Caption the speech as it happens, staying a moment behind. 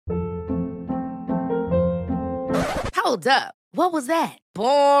Hold up. What was that?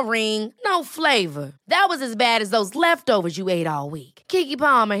 Boring. No flavor. That was as bad as those leftovers you ate all week. Keke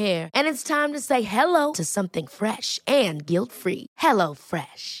Palmer here, and it's time to say hello to something fresh and guilt-free. Hello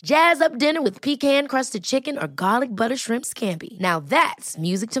Fresh. Jazz up dinner with pecan-crusted chicken or garlic butter shrimp scampi. Now that's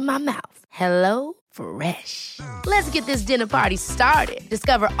music to my mouth. Hello Fresh. Let's get this dinner party started.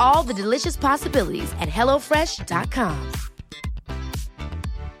 Discover all the delicious possibilities at hellofresh.com.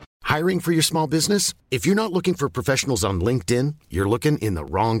 Hiring for your small business? If you're not looking for professionals on LinkedIn, you're looking in the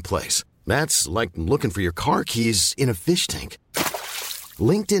wrong place. That's like looking for your car keys in a fish tank.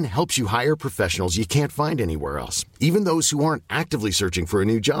 LinkedIn helps you hire professionals you can't find anywhere else, even those who aren't actively searching for a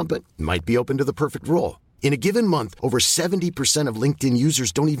new job but might be open to the perfect role. In a given month, over 70% of LinkedIn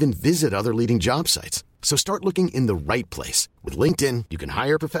users don't even visit other leading job sites. So start looking in the right place. With LinkedIn, you can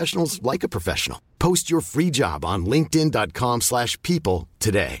hire professionals like a professional. Post your free job on linkedin.com/people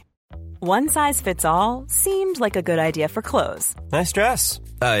today. One size fits all seemed like a good idea for clothes. Nice dress.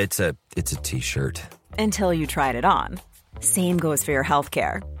 It's a t-shirt. Until you tried it on. Same goes for your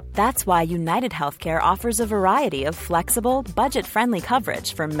healthcare. That's why United Healthcare offers a variety of flexible, budget-friendly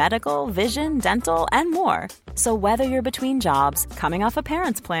coverage for medical, vision, dental, and more. So whether you're between jobs, coming off a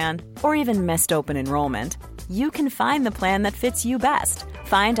parent's plan, or even missed open enrollment, you can find the plan that fits you best.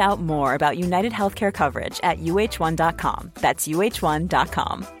 Find out more about United Healthcare coverage at uh1.com. That's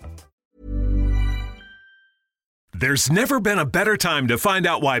uh1.com. There's never been a better time to find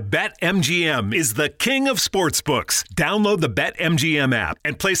out why BetMGM is the king of sportsbooks. Download the BetMGM app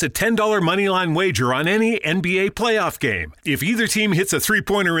and place a $10 moneyline wager on any NBA playoff game. If either team hits a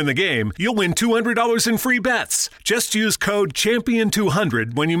three-pointer in the game, you'll win $200 in free bets. Just use code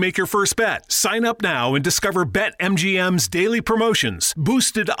CHAMPION200 when you make your first bet. Sign up now and discover BetMGM's daily promotions,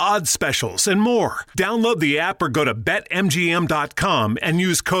 boosted odds specials, and more. Download the app or go to BetMGM.com and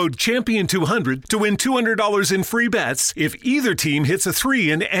use code CHAMPION200 to win $200 in free bets if either team hits a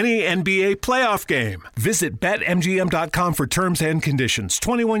 3 in any NBA playoff game. Visit BetMGM.com for terms and conditions.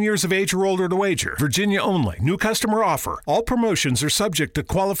 21 years of age or older to wager. Virginia only. New customer offer. All promotions are subject to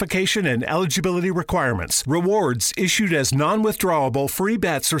qualification and eligibility requirements. Rewards issued as non-withdrawable free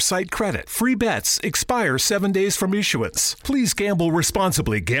bets or site credit. Free bets expire 7 days from issuance. Please gamble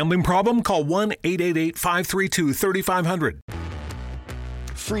responsibly. Gambling problem? Call 1-888-532-3500.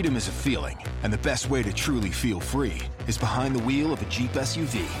 Freedom is a feeling, and the best way to truly feel free is behind the wheel of a Jeep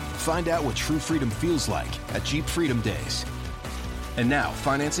SUV. Find out what true freedom feels like at Jeep Freedom Days. And now,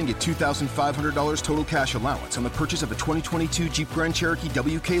 financing at $2,500 total cash allowance on the purchase of a 2022 Jeep Grand Cherokee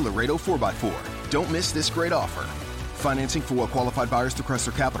WK Laredo 4x4. Don't miss this great offer. Financing for well-qualified buyers through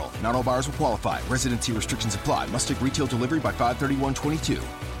Chrysler Capital. Not all buyers will qualify. Residency restrictions apply. Must take retail delivery by 5/31/22.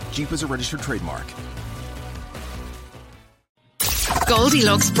 Jeep is a registered trademark.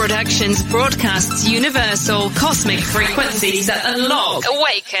 Goldilocks Productions broadcasts universal cosmic frequencies that unlock,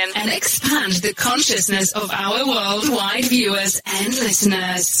 awaken, and expand the consciousness of our worldwide viewers and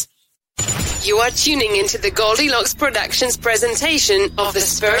listeners. You are tuning into the Goldilocks Productions presentation of the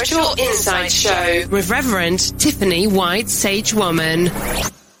Spiritual Insight Show with Reverend Tiffany White Sage Woman.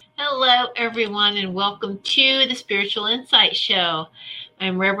 Hello, everyone, and welcome to the Spiritual Insight Show.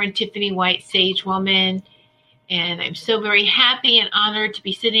 I'm Reverend Tiffany White Sage Woman. And I'm so very happy and honored to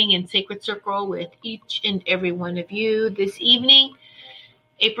be sitting in Sacred Circle with each and every one of you this evening,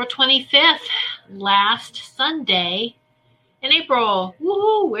 April 25th, last Sunday in April.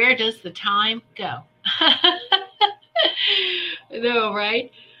 Woohoo! Where does the time go? No,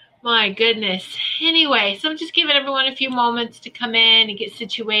 right? My goodness. Anyway, so I'm just giving everyone a few moments to come in and get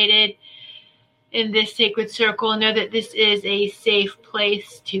situated in this Sacred Circle. Know that this is a safe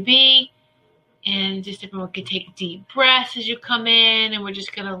place to be. And just everyone can take deep breaths as you come in. And we're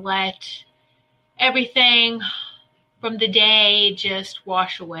just going to let everything from the day just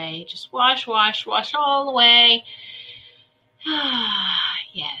wash away. Just wash all away.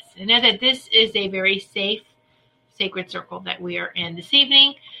 Yes. I know that this is a very safe, sacred circle that we are in this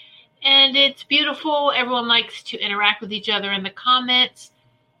evening. And it's beautiful. Everyone likes to interact with each other in the comments.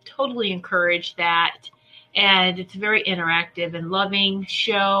 Totally encourage that. And it's a very interactive and loving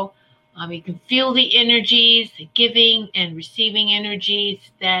show. You can feel the energies, the giving and receiving energies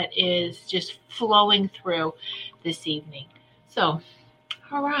that is just flowing through this evening. So,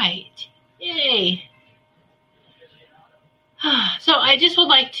 all right. Yay. So I just would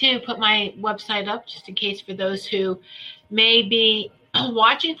like to put my website up just in case for those who may be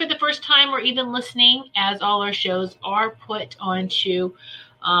watching for the first time or even listening, as all our shows are put onto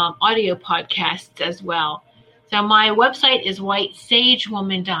audio podcasts as well. So my website is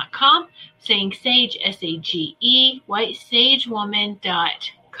whitesagewoman.com, saying sage, S-A-G-E,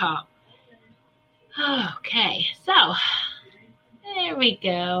 whitesagewoman.com. Okay, so there we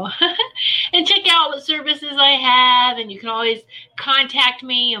go. And check out what services I have, and you can always contact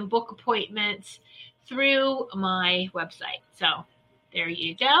me and book appointments through my website. So there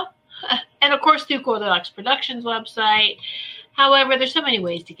you go. And of course, through Goldilocks Productions website. However, there's so many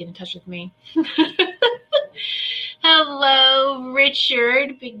ways to get in touch with me. Hello,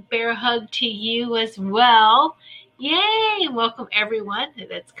 Richard. Big bear hug to you as well. Yay! Welcome everyone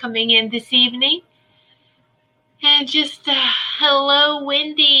that's coming in this evening. And just hello,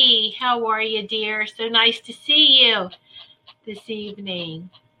 Wendy. How are you, dear? So nice to see you this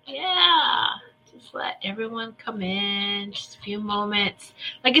evening. Yeah. Just let everyone come in. Just a few moments.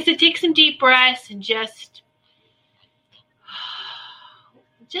 Like I said, take some deep breaths and just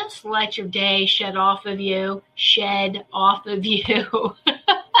let your day shed off of you.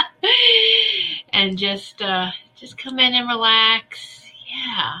 And just come in and relax.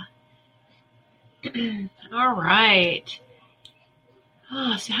 Yeah. All right.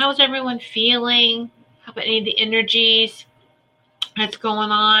 Oh, so how's everyone feeling? How about any of the energies that's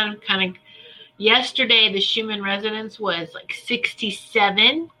going on? Kind of yesterday, the Schumann resonance was like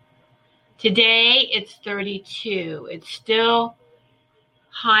 67. Today, it's 32. It's still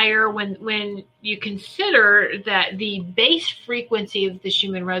higher when you consider that the base frequency of the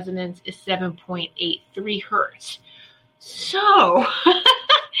Schumann resonance is 7.83 hertz. So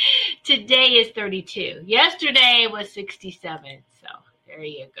today is 32. Yesterday was 67. So there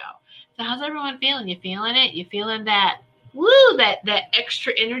you go. So how's everyone feeling? You feeling it? You feeling that, woo, that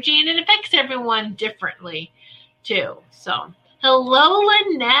extra energy? And it affects everyone differently too. So hello,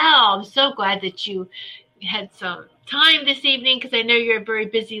 Linnell. I'm so glad that you had some time this evening, because I know you're a very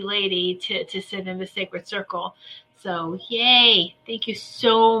busy lady to sit in the sacred circle. So yay. Thank you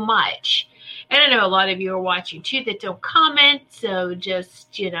so much. And I know a lot of you are watching too that don't comment. So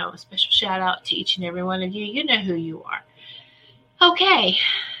just, a special shout out to each and every one of you. You know who you are. Okay.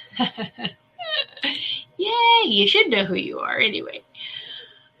 Yay. You should know who you are anyway.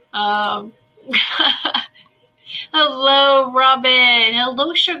 Hello, Robin.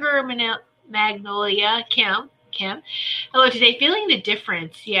 Hello, Sugar Magnolia. Kim. Hello, today. Feeling the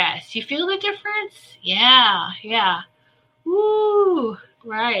difference. Yes. You feel the difference? Yeah. Woo.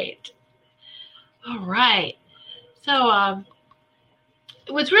 Right. All right. So,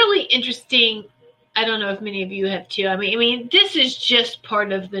 it was really interesting. I don't know if many of you have too. I mean, this is just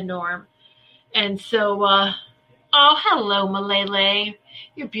part of the norm. And so, oh, hello, Malele.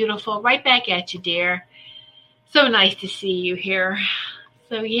 You're beautiful. Right back at you, dear. So nice to see you here.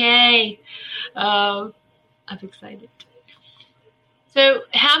 So, yay. I'm excited. So,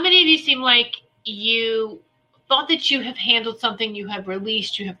 how many of you seem like you thought that you have handled something, you have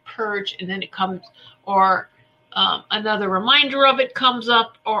released, you have purged, and then it comes, or another reminder of it comes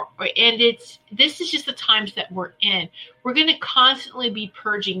up, this is just the times that we're in. We're going to constantly be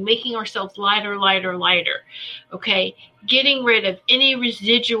purging, making ourselves lighter. Okay. Getting rid of any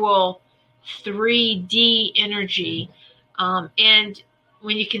residual 3D energy. And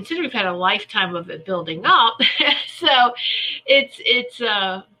when you consider we've had a lifetime of it building up, so it's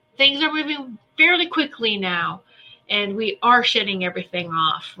things are moving fairly quickly now, and we are shedding everything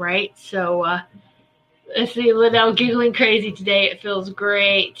off, right? So let's see, Liddell giggling crazy today. It feels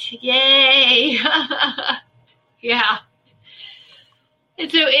great. Yay. Yeah.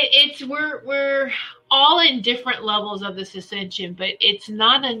 And so we're all in different levels of this ascension, but it's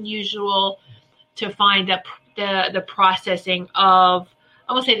not unusual to find the processing of,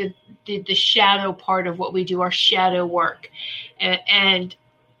 I will say, the shadow part of what we do, our shadow work. And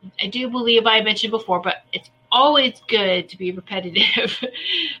I do believe I mentioned before, but it's always good to be repetitive,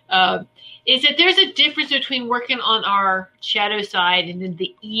 is that there's a difference between working on our shadow side and then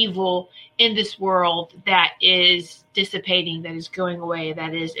the evil in this world that is dissipating, that is going away,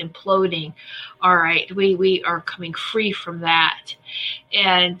 that is imploding. All right, we are coming free from that.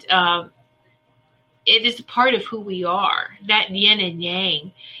 And it is a part of who we are, that yin and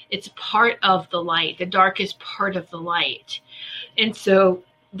yang. It's part of the light, the darkest part of the light. And so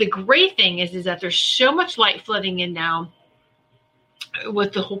the great thing is that there's so much light flooding in now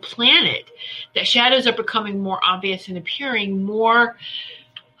with the whole planet that shadows are becoming more obvious and appearing more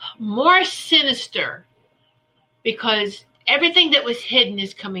sinister, because everything that was hidden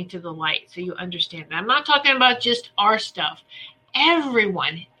is coming to the light. So you understand that. I'm not talking about just our stuff.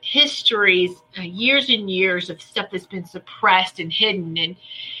 Everyone, histories, years and years of stuff that's been suppressed and hidden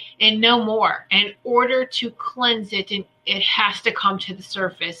and no more. In order to cleanse it, and it has to come to the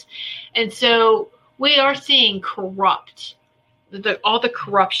surface. And so we are seeing all the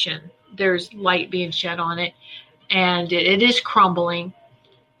corruption. There's light being shed on it, and it is crumbling.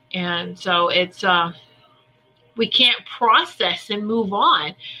 And so it's we can't process and move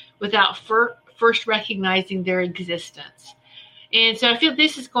on without first recognizing their existence. And so I feel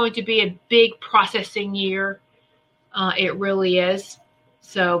this is going to be a big processing year. It really is.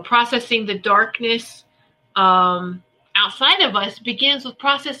 So processing the darkness outside of us begins with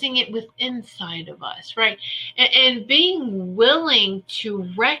processing it with inside of us, right? And being willing to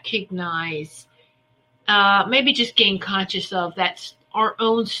recognize, maybe just gain conscious of that's our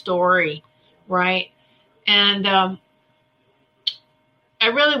own story, right? And they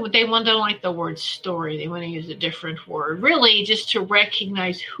don't like the word story. They want to use a different word. Really, just to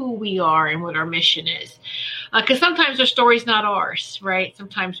recognize who we are and what our mission is. Because sometimes our story's not ours, right?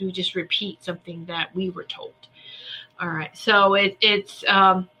 Sometimes we just repeat something that we were told. All right. So it's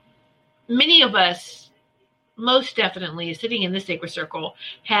many of us, most definitely, sitting in the sacred circle,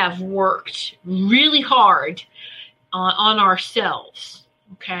 have worked really hard on ourselves.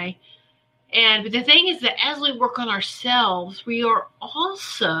 Okay. And the thing is that as we work on ourselves, we are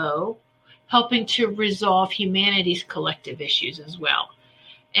also helping to resolve humanity's collective issues as well.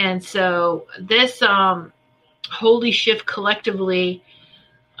 And so this holy shift collectively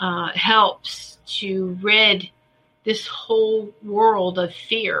helps to rid this whole world of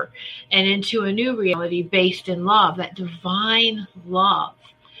fear and into a new reality based in love, that divine love.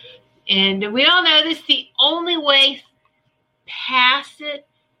 And we all know this, the only way past it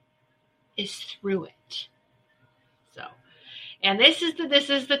is through it. So, and this is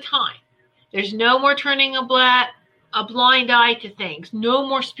the time. There's no more turning a blind eye to things. No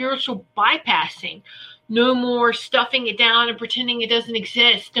more spiritual bypassing. No more stuffing it down and pretending it doesn't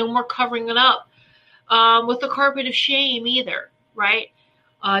exist. No more covering it up with the carpet of shame either, right?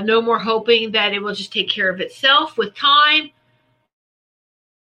 No more hoping that it will just take care of itself with time.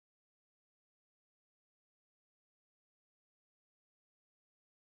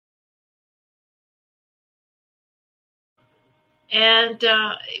 And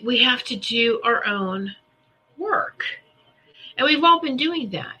we have to do our own work. And we've all been doing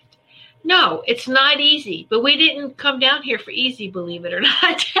that. No, it's not easy. But we didn't come down here for easy, believe it or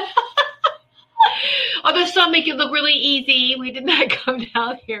not. Although some make it look really easy, we did not come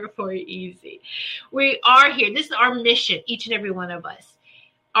down here for easy. We are here. This is our mission, each and every one of us.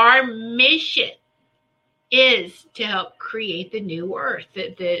 Our mission is to help create the new earth,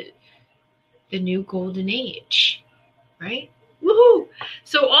 the new golden age, right? Woohoo!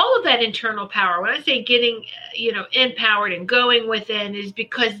 So all of that internal power, when I say getting, empowered and going within, is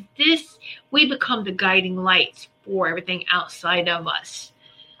because we become the guiding lights for everything outside of us.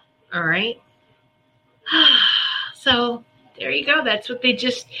 All right. So there you go. That's what they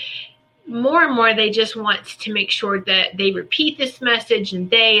just, more and more, they just want to make sure that they repeat this message, and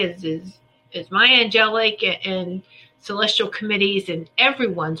they is my angelic and celestial committees and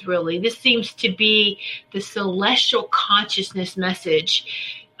everyone's really. This seems to be the celestial consciousness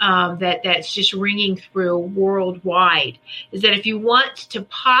message that's just ringing through worldwide, is that if you want to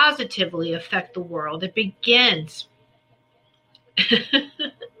positively affect the world, it begins.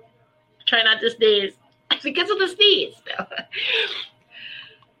 Try not to sneeze. It begins with a sneeze.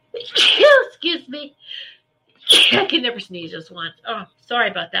 Excuse me. I can never sneeze just once. Oh, sorry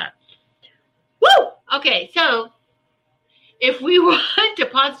about that. Woo! Okay, so if we want to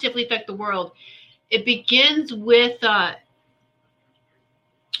positively affect the world, it begins with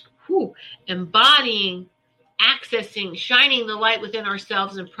embodying, accessing, shining the light within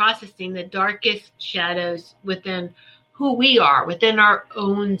ourselves and processing the darkest shadows within who we are, within our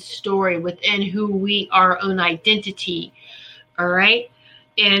own story, within who we are, our own identity. All right?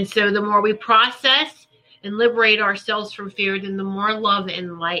 And so the more we process and liberate ourselves from fear, then the more love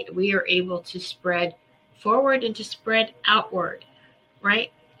and light we are able to spread forward and to spread outward,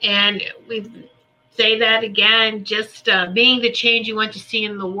 right? And we say that again, just being the change you want to see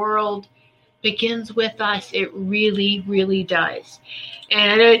in the world begins with us. It really, really does.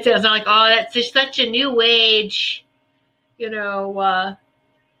 And I know it sounds like, oh, that's just such a new age,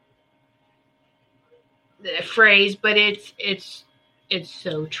 phrase, but it's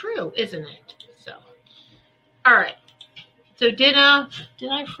so true, isn't it? So, all right. So did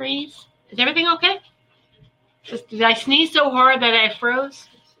I freeze? Is everything okay? Did I sneeze so hard that I froze?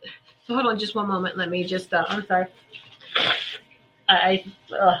 So hold on just one moment. Let me just, I'm sorry.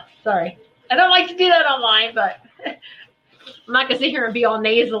 Sorry. I don't like to do that online, but I'm not going to sit here and be all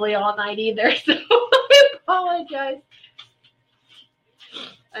nasally all night either. So I apologize.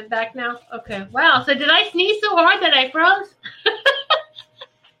 I'm back now. Okay. Wow. So did I sneeze so hard that I froze?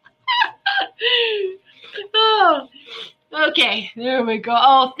 Oh, Okay, there we go.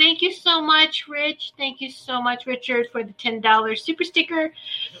 Oh, thank you so much, Rich. Thank you so much, Richard, for the $10 super sticker.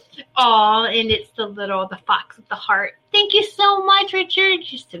 Oh, and it's the fox with the heart. Thank you so much, Richard.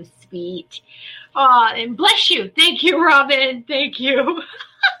 You're so sweet. Oh, and bless you. Thank you, Robin. Thank you.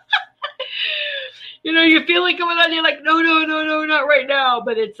 You know, you feel like coming on, you're like, no, not right now.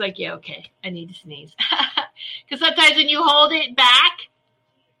 But it's like, yeah, okay, I need to sneeze. Because sometimes when you hold it back,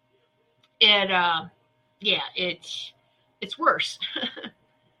 it's worse.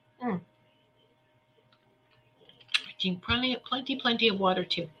 Drink plenty of water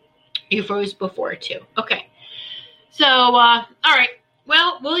too. You froze before too. Okay. So, all right.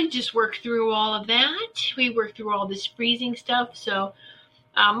 Well, we'll just work through all of that. We work through all this freezing stuff. So,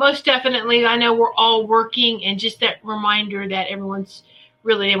 most definitely, I know we're all working, and just that reminder that I want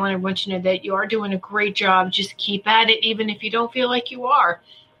everyone to know that you are doing a great job. Just keep at it, even if you don't feel like you are.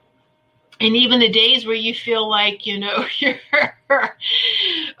 And even the days where you feel like, you know, the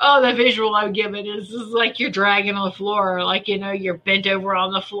visual I would give it is like you're dragging on the floor, like, you know, you're bent over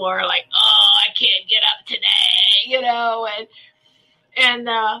on the floor, like, oh, I can't get up today, you know, and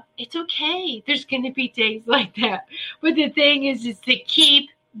it's okay. There's going to be days like that. But the thing is to keep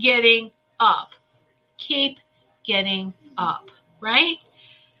getting up. Keep getting up, right?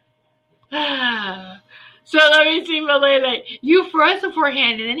 So let me see, Malele. You froze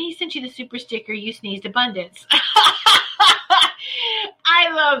beforehand, and then he sent you the super sticker. You sneezed abundance. I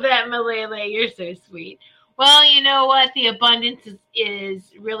love that, Malele. You're so sweet. Well, you know what? The abundance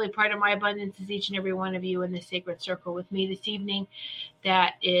is really part of my abundance is each and every one of you in the sacred circle with me this evening.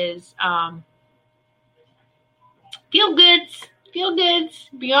 That is feel goods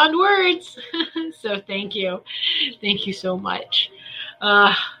beyond words. So thank you. Thank you so much.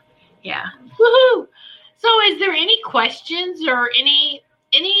 Yeah. Woohoo! So is there any questions or any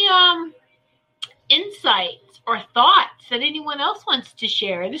insights or thoughts that anyone else wants to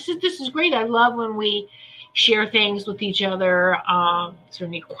share? This is great. I love when we share things with each other. Is there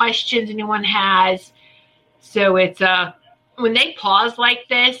any questions anyone has? So it's when they pause like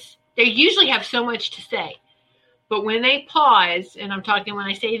this, they usually have so much to say. But when they pause, and I'm talking when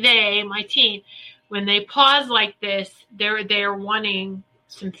I say they, my team, when they pause like this, they're wanting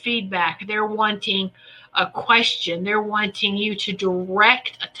some feedback. They're wanting a question. They're wanting you to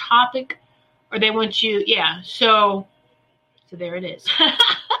direct a topic, or they want you, yeah. So there it is.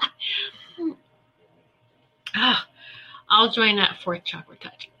 I'll join that fourth chakra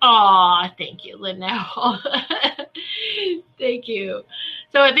touch. Oh, thank you, Linnell. Thank you.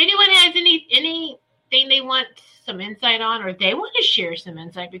 So if anyone has anything they want some insight on, or they want to share some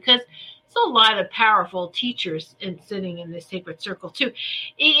insight, because there's a lot of powerful teachers sitting in this sacred circle too.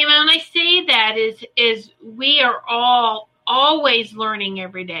 And when I say that is we are all always learning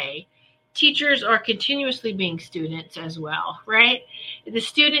every day. Teachers are continuously being students as well, right? The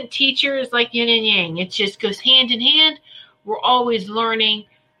student teacher is like yin and yang. It just goes hand in hand. We're always learning,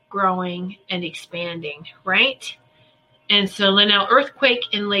 growing, and expanding, right? And so, Linnell, earthquake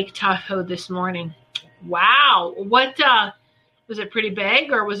in Lake Tahoe this morning. Wow. What, was it pretty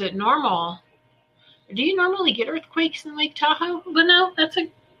big or was it normal? Do you normally get earthquakes in Lake Tahoe, Linnell?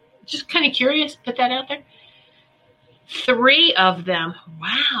 Just kind of curious. Put that out there. 3 of them.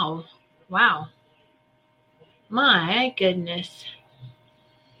 Wow. My goodness.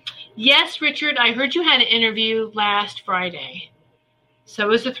 Yes, Richard, I heard you had an interview last Friday. So it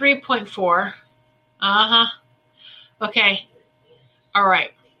was a 3.4. Uh-huh. Okay. All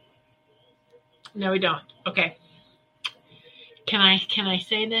right. No, we don't. Okay. Can I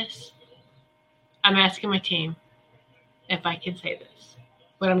say this? I'm asking my team if I can say this,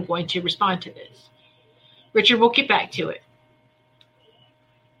 but I'm going to respond to this. Richard, we'll get back to it.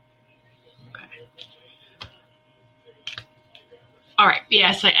 All right.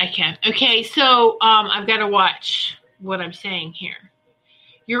 Yes, I can. Okay. So I've got to watch what I'm saying here.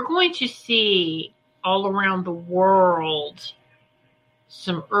 You're going to see all around the world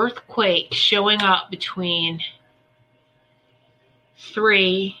some earthquakes showing up between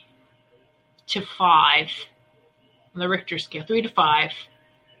 3 to 5 on the Richter scale, 3 to 5.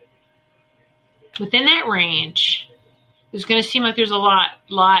 Within that range, it's going to seem like there's a lot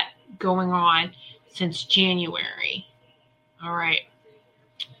going on since January. All right.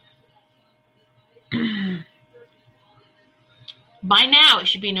 By now, it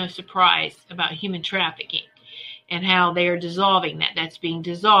should be no surprise about human trafficking and how they are dissolving that. That's being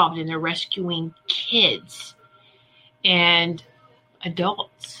dissolved, and they're rescuing kids and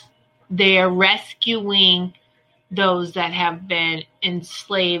adults. They are rescuing those that have been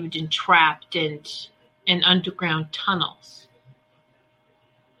enslaved and trapped in underground tunnels.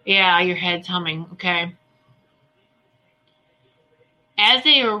 Yeah, your head's humming, okay? as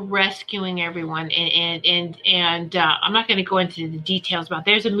they are rescuing everyone, and I'm not going to go into the details about.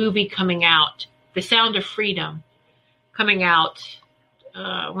 There's a movie coming out, The Sound of Freedom, coming out.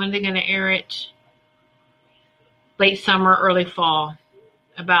 When are they going to air it? Late summer, early fall,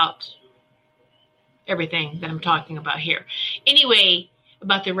 about everything that I'm talking about here. Anyway,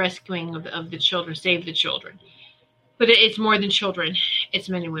 about the rescuing of the children, Save the Children. But it's more than children. It's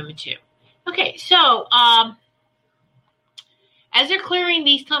men and women too. Okay, so as they're clearing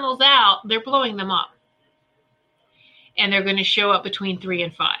these tunnels out, they're blowing them up. And they're going to show up between 3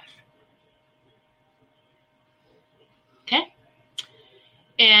 and 5. Okay?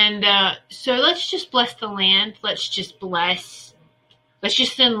 And so let's just bless the land. Let's just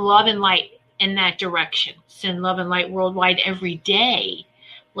send love and light in that direction. Send love and light worldwide every day.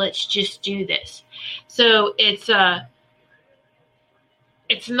 Let's just do this. So it's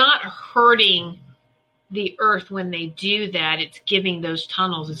not hurting the earth when they do that. It's giving those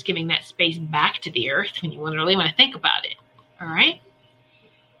tunnels, it's giving that space back to the earth when you really want to think about it. All right?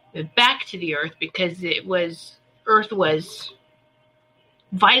 Back to the earth, because earth was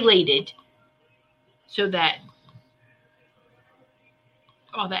violated so that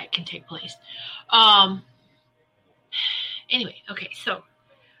all that can take place. Anyway, okay, so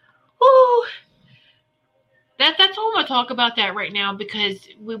that's all I'm going to talk about that right now, because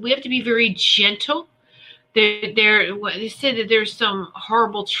we have to be very gentle. They said that there's some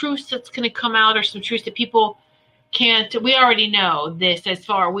horrible truths that's going to come out, or some truths that people can't. We already know this. As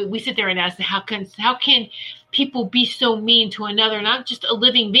far we sit there and ask, how can people be so mean to another, not just a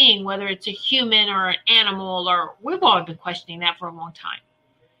living being, whether it's a human or an animal, or we've all been questioning that for a long time.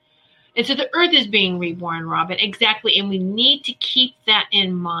 And so the earth is being reborn, Robin, exactly, and we need to keep that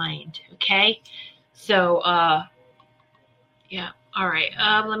in mind. Okay, so yeah. All right,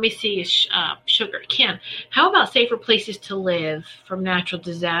 let me see. Sugar Kim, how about safer places to live from natural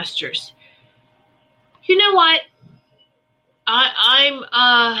disasters? You know what? I'm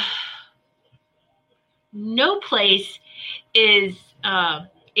no place is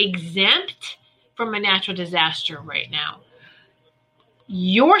exempt from a natural disaster right now.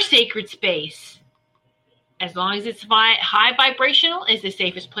 Your sacred space, as long as it's high vibrational, is the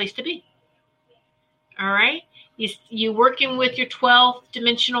safest place to be. All right? You working with your 12th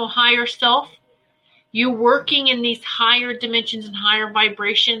dimensional higher self. You're working in these higher dimensions and higher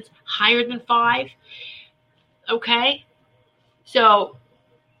vibrations, higher than 5. Okay? So,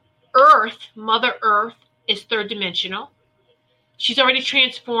 Earth, Mother Earth, is 3rd dimensional. She's already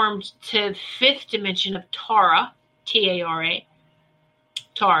transformed to 5th dimension of Tara, T-A-R-A,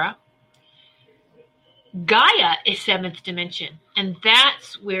 Tara. Gaia is 7th dimension, and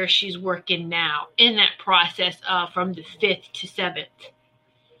that's where she's working now, in that process from the 5th to 7th.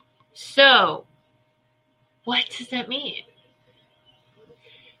 So, what does that mean?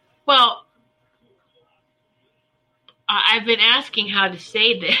 Well, I've been asking how to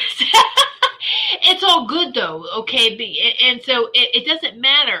say this. It's all good, though, okay? And so it doesn't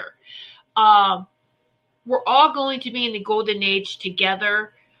matter. We're all going to be in the golden age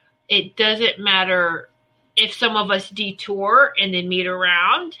together. It doesn't matter if some of us detour and then meet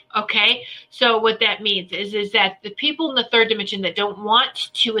around, okay? So what that means is that the people in the 3rd dimension that don't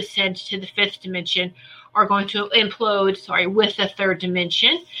want to ascend to the 5th dimension are going to implode, with the 3rd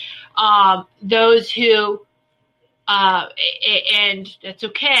dimension. Those who, and that's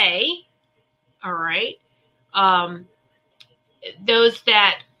okay, all right? Those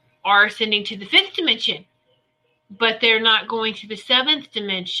that are ascending to the 5th dimension, but they're not going to the 7th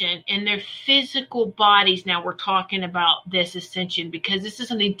dimension in their physical bodies. Now we're talking about this ascension, because this is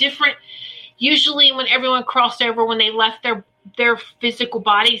something different. Usually when everyone crossed over, when they left their physical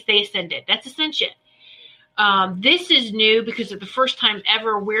bodies, they ascended. That's ascension. This is new, because for the first time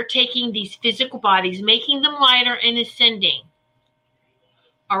ever, we're taking these physical bodies, making them lighter, and ascending.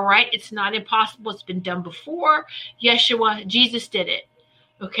 All right? It's not impossible. It's been done before. Yeshua, Jesus did it.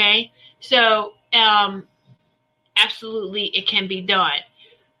 Okay? So, absolutely, it can be done.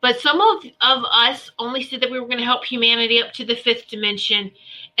 But some of us only said that we were going to help humanity up to the 5th dimension,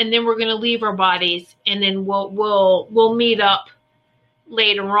 and then we're going to leave our bodies, and then we'll meet up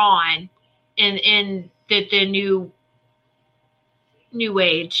later on in the new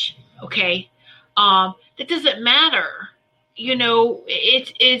age. Okay, that doesn't matter. You know,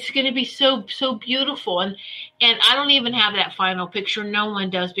 it's going to be so beautiful, and I don't even have that final picture. No one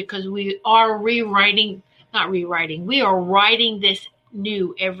does, because we are we are writing this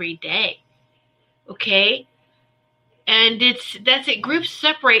new every day. Okay? And that's it. Groups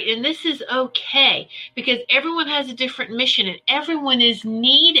separate, and this is okay, because everyone has a different mission, and everyone is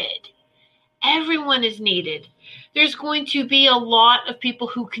needed. Everyone is needed. there's going to be a lot of people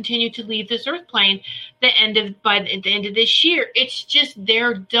who continue to leave this earth plane by the end of this year. It's just,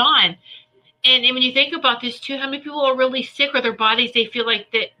 they're done. And when you think about this too, how many people are really sick with their bodies? They feel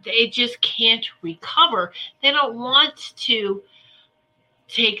like that they just can't recover. They don't want to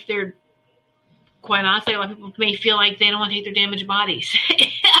take their, quite honestly, a lot of people may feel like they don't want to take their damaged bodies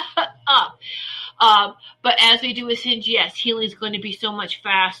up. But as we do ascend, yes, healing is going to be so much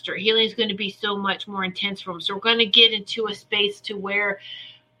faster. Healing is going to be so much more intense for them. So we're going to get into a space to where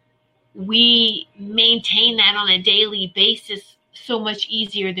we maintain that on a daily basis so much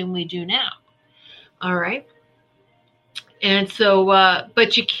easier than we do now. All right. And so,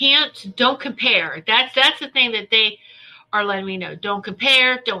 but you don't compare. That's the thing that they are letting me know. Don't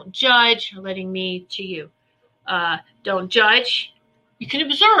compare, don't judge, letting me to you. Don't judge. You can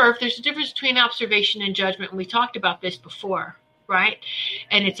observe. There's a difference between observation and judgment. And we talked about this before, right?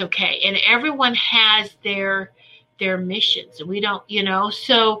 And it's okay. And everyone has their missions. And we don't,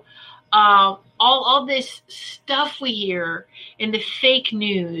 so all this stuff we hear in the fake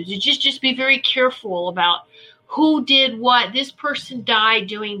news, just be very careful about who did what. This person died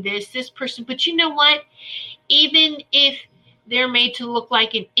doing this person. But you know what? Even if they're made to look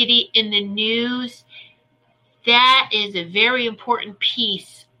like an idiot in the news, that is a very important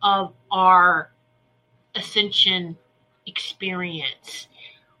piece of our ascension experience,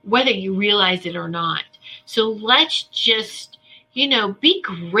 whether you realize it or not. So let's just, be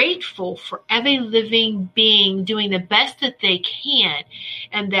grateful for every living being doing the best that they can.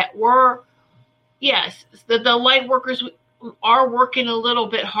 And that the light workers are working a little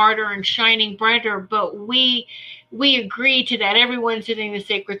bit harder and shining brighter, but we agree to that. Everyone sitting in the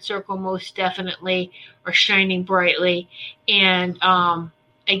sacred circle most definitely are shining brightly. And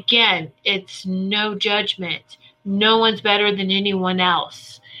again, it's no judgment. No one's better than anyone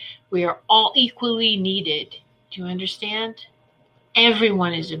else. We are all equally needed. Do you understand?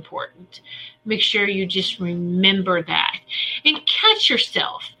 Everyone is important. Make sure you just remember that. And catch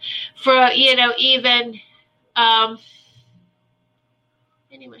yourself for, even,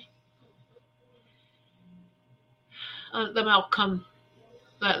 anyway. Let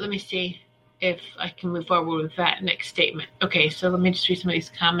me see if I can move forward with that next statement. Okay, so let me just read some of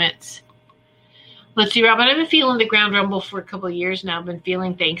these comments. Let's see, Robin. I've been feeling the ground rumble for a couple of years now. I've been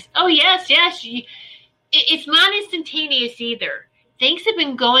feeling things. Oh, yes. It's not instantaneous either. Things have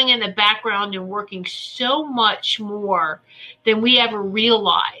been going in the background and working so much more than we ever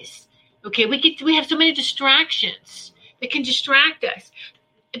realized. Okay, we have so many distractions that can distract us.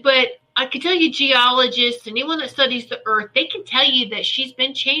 But I can tell you, geologists and anyone that studies the earth, they can tell you that she's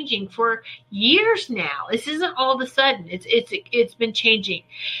been changing for years now. This isn't all of a sudden. It's been changing.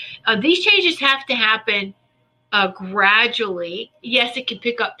 These changes have to happen gradually. Yes, it can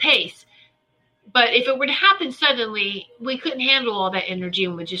pick up pace. But if it were to happen suddenly, we couldn't handle all that energy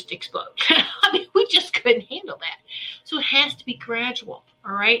and would just explode. I mean, we just couldn't handle that. So it has to be gradual,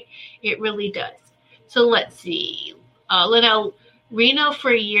 all right? It really does. So let's see. Linnell, Reno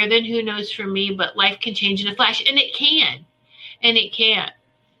for a year, then who knows for me, but life can change in a flash. And it can.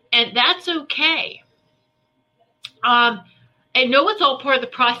 And that's okay. I know it's all part of the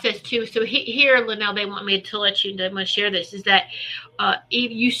process too. So here, Linnell, they want me to let you know, I'm going to share this, is that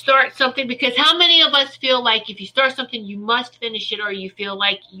if you start something, because how many of us feel like if you start something, you must finish it, or you feel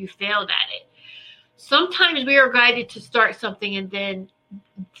like you failed at it? Sometimes we are guided to start something and then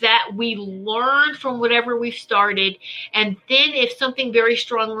that we learn from whatever we've started. And then if something very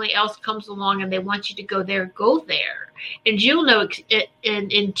strongly else comes along and they want you to go there, go there. And you'll know it,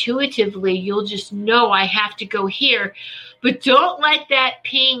 and intuitively, you'll just know I have to go here. But don't let that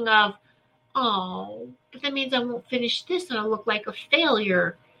ping of, oh, but that means I won't finish this and I'll look like a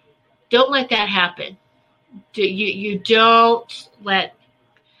failure. Don't let that happen. You don't let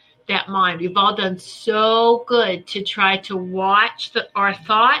that mind. We've all done so good to try to watch our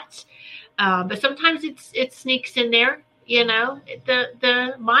thoughts, but sometimes it sneaks in there.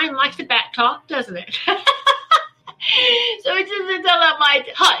 The mind likes to back talk, doesn't it? So it doesn't tell that mind,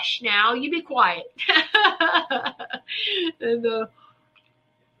 hush now, you be quiet.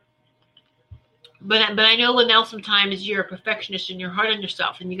 But I know, Linnell, sometimes you're a perfectionist and you're hard on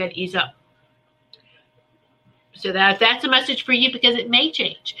yourself and you got to ease up. So that's a message for you, because it may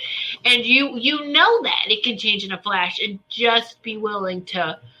change. And you know that it can change in a flash, and just be willing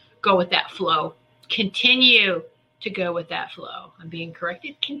to go with that flow. Continue to go with that flow. I'm being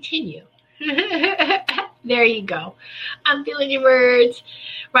corrected. Continue. There you go. I'm feeling your words.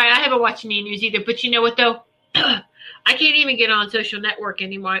 Right, I haven't watched any news either. But you know what, though? I can't even get on social network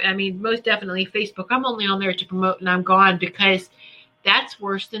anymore. I mean, most definitely Facebook. I'm only on there to promote, and I'm gone, because that's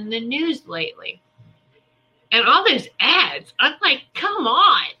worse than the news lately. And all those ads, I'm like, come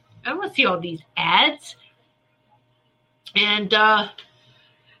on. I don't want to see all these ads. And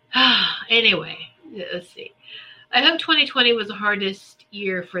anyway, let's see. I hope 2020 was the hardest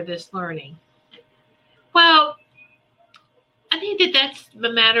year for this learning. Well, I think that that's a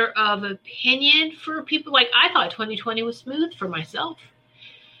matter of opinion for people. Like, I thought 2020 was smooth for myself.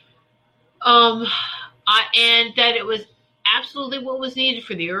 And that it was absolutely what was needed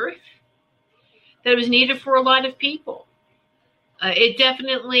for the earth. That it was needed for a lot of people. It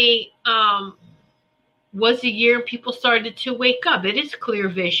definitely was a year people started to wake up. It is clear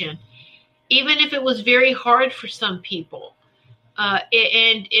vision, even if it was very hard for some people.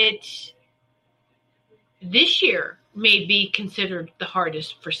 This year may be considered the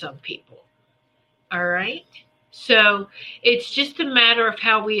hardest for some people. All right. So it's just a matter of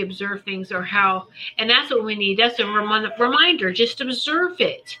how we observe things, and that's what we need. That's a reminder. Just observe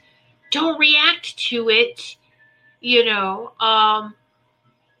it. Don't react to it. A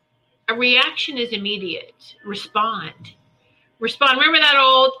reaction is immediate. Respond. Remember that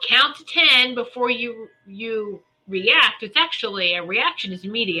old count to 10 before you react. It's actually a reaction is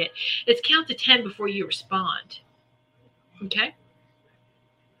immediate. It's count to 10 before you respond. Okay?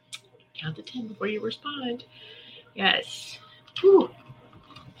 Count to 10 before you respond. Yes. Whew.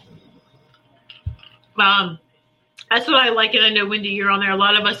 That's what I like, and I know, Wendy, you're on there. A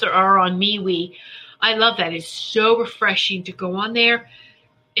lot of us are on MeWe. I love that. It's so refreshing to go on there,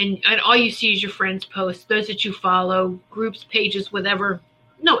 and all you see is your friends' posts, those that you follow, groups, pages, whatever.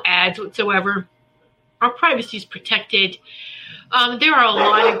 No ads whatsoever. Our privacy is protected. There are a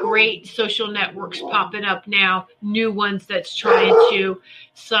lot of great social networks popping up now, new ones that's trying to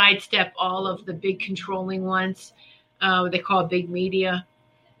sidestep all of the big controlling ones. They call big media.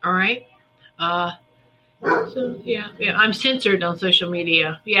 All right. So yeah, I'm censored on social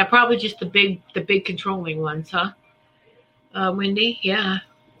media. Yeah, probably just the big controlling ones, huh? Wendy, yeah.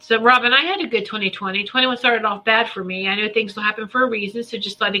 So Robin, I had a good 2020. 21 started off bad for me. I know things will happen for a reason, so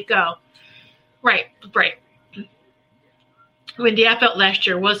just let it go. Right. Wendy, I felt last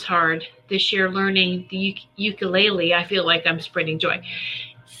year was hard. This year, learning the ukulele, I feel like I'm spreading joy.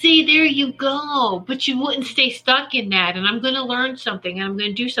 See, there you go. But you wouldn't stay stuck in that. And I'm going to learn something, and I'm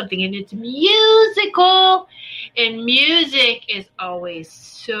going to do something, and it's musical. And music is always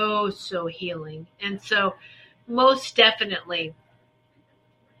so, so healing. And so most definitely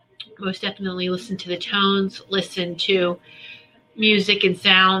listen to the tones, listen to music and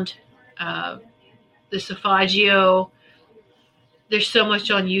sound, the solfeggio. There's so much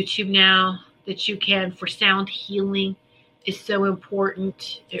on YouTube now that you can for sound healing. Is so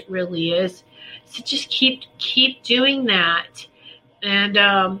important. It really is. So just keep doing that. And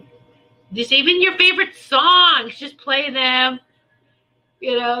just even your favorite songs, just play them.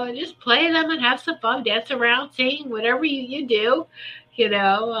 Just play them and have some fun, dance around, sing, whatever you do.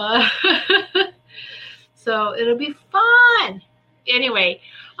 So it'll be fun. Anyway,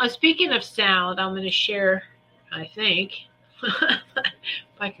 speaking of sound, I'm going to share, I think,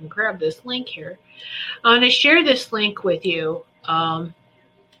 if I can grab this link here. I'm going to share this link with you. I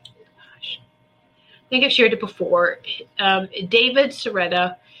think I've shared it before. David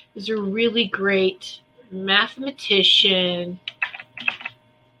Sereda is a really great mathematician,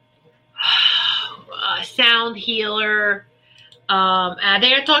 sound healer. I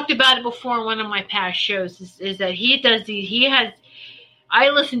think I talked about it before in one of my past shows, is that I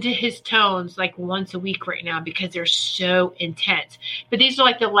listen to his tones like once a week right now because they're so intense. But these are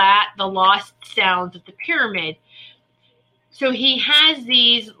like the lost sounds of the pyramid. So he has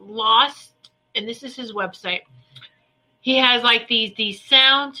these lost, and this is his website. He has like these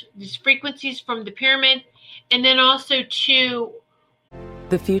sounds, these frequencies from the pyramid, and then also to...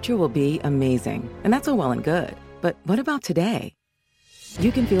 The future will be amazing, and that's all well and good. But what about today?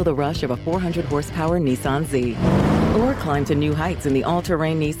 You can feel the rush of a 400-horsepower Nissan Z. Or climb to new heights in the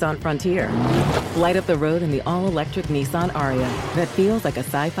all-terrain Nissan Frontier. Light up the road in the all-electric Nissan Ariya that feels like a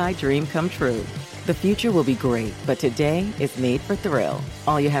sci-fi dream come true. The future will be great, but today is made for thrill.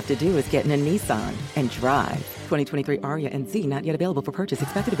 All you have to do is get in a Nissan and drive. 2023 Ariya and Z not yet available for purchase.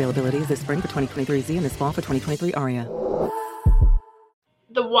 Expected availability is this spring for 2023 Z and this fall for 2023 Ariya.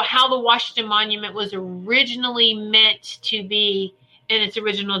 How the Washington Monument was originally meant to be in its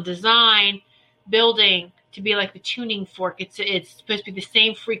original design, building to be like the tuning fork. It's supposed to be the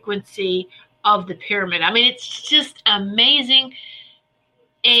same frequency of the pyramid. I mean, it's just amazing.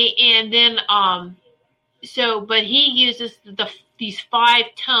 And then, but he uses these 5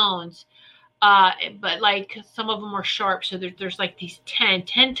 tones, but like some of them are sharp. So there's like these 10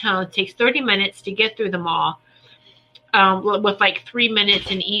 tones. It takes 30 minutes to get through them all, with like 3 minutes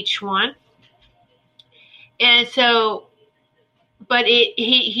in each one. And so, but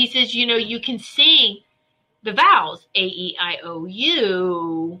he says, you know, you can sing the vowels,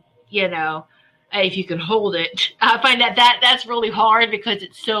 A-E-I-O-U, you know, if you can hold it. I find that's really hard because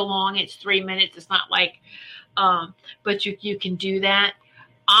it's so long. It's 3 minutes. It's not like, but you can do that.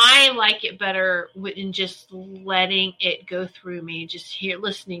 I like it better in just letting it go through me, just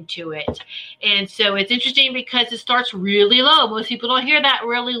listening to it. And so it's interesting because it starts really low. Most people don't hear that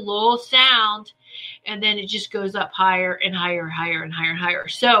really low sound. And then it just goes up higher and higher and higher and higher and higher.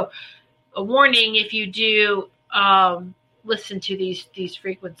 So a warning, if you do listen to these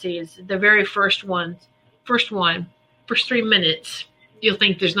frequencies, the very first 3 minutes, you'll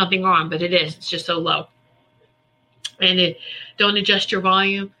think there's nothing wrong, but it is. It's just so low. And don't adjust your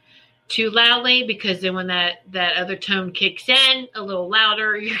volume too loudly, because then when that other tone kicks in a little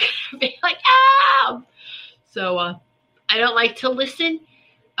louder, you're going to be like, ah! So I don't like to listen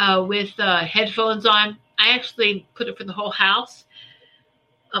with headphones on. I actually put it for the whole house.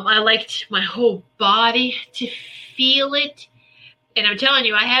 I liked my whole body to feel it. And I'm telling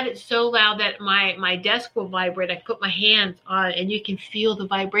you, I have it so loud that my desk will vibrate. I put my hands on, and you can feel the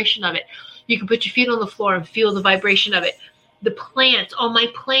vibration of it. You can put your feet on the floor and feel the vibration of it. The plants, all my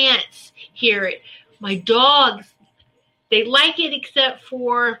plants hear it. My dogs, they like it except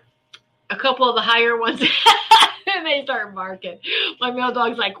for a couple of the higher ones. And they start barking. My male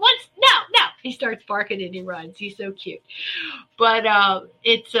dog's like, "What's no?" He starts barking and he runs. He's so cute. But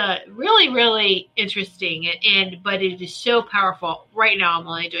it's really, really interesting. But it is so powerful. Right now, I'm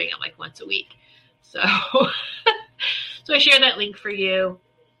only doing it like once a week. So, so I share that link for you.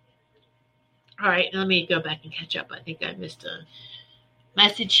 All right, let me go back and catch up. I think I missed a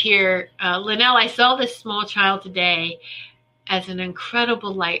message here. Linnell, I saw this small child today as an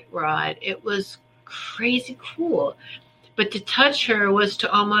incredible light rod. It was crazy cool. But to touch her was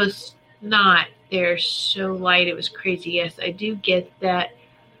to almost not. They're so light. It was crazy. Yes, I do get that.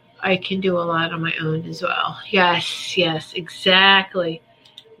 I can do a lot on my own as well. Yes, exactly.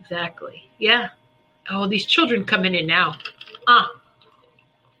 Yeah. Oh, these children coming in now.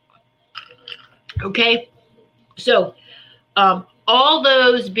 Okay. So, all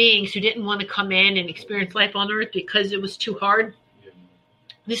those beings who didn't want to come in and experience life on Earth because it was too hard,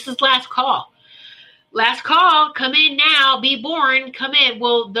 this is last call. Last call, come in now, be born, come in.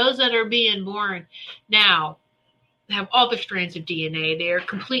 Well, those that are being born now have all the strands of DNA. They are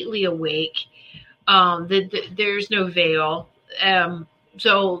completely awake. There's no veil.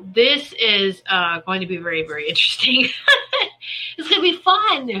 So this is going to be very, very interesting. It's going to be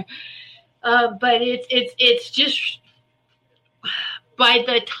fun. But it's just, by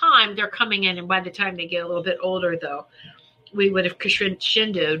the time they're coming in and by the time they get a little bit older, though, we would have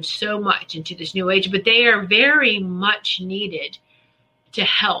crescendoed so much into this new age. But they are very much needed to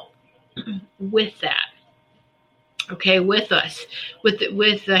help with that. Okay, with us, with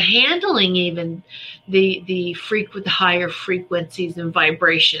the handling even the higher frequencies and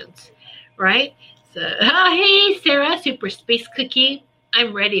vibrations, right? So, hey, Sarah, Super Space Cookie.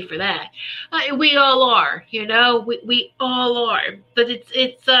 I'm ready for that. We all are, we all are. But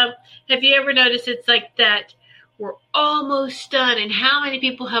it's have you ever noticed it's like that? We're almost done, and how many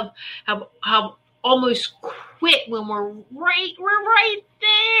people have almost quit when we're right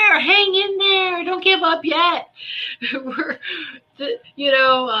there. Hang in there. Don't give up yet. Even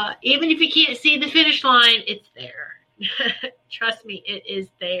if you can't see the finish line, it's there. Trust me, it is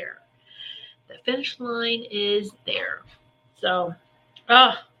there. The finish line is there. So,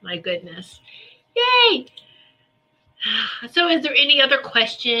 oh my goodness. Yay. So is there any other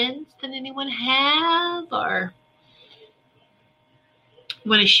questions that anyone have, or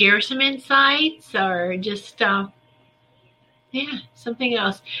want to share some insights, or just something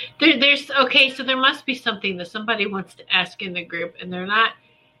else? So there must be something that somebody wants to ask in the group, and they don't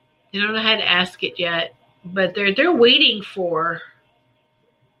know how to ask it yet, but they're waiting for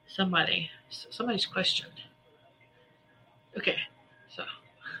somebody's question. Okay, so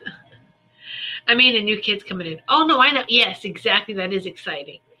a new kid's coming in. Oh no, I know. Yes, exactly. That is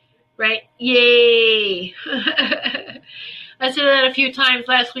exciting, right? Yay! I said that a few times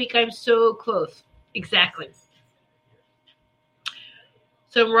last week. I'm so close. Exactly.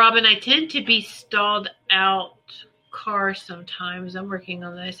 So, Robin, I tend to be stalled out car sometimes. I'm working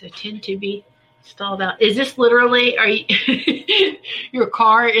on this. I tend to be stalled out. Is this literally, are you, your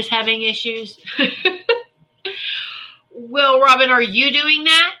car is having issues? Well, Robin, are you doing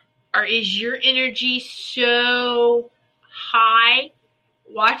that? Or is your energy so high?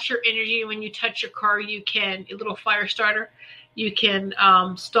 Watch your energy. When you touch your car, you can, a little fire starter, you can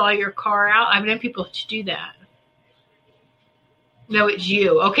stall your car out. I've known people to do that. No, it's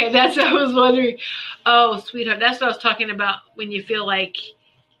you. Okay, that's what I was wondering. Oh, sweetheart, that's what I was talking about when you feel like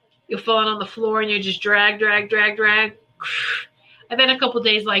you're falling on the floor and you're just drag. I've had a couple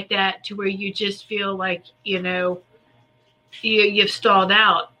days like that to where you just feel like, you've stalled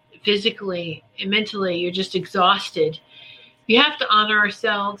out physically and mentally. You're just exhausted. You have to honor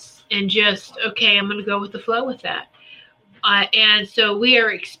ourselves and just, okay, I'm going to go with the flow with that. And so we are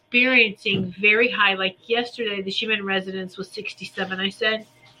experiencing very high, like yesterday, the Schumann resonance was 67. I said,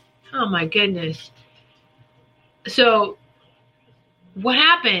 oh my goodness. So what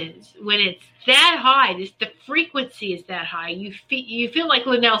happens when it's that high, the frequency is that high, you feel like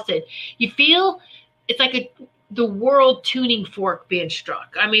Linnell said, you feel it's like the world tuning fork being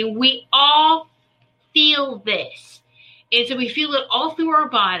struck. I mean, we all feel this. And so we feel it all through our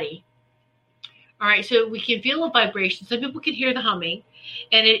body. All right, so we can feel a vibration. Some people can hear the humming,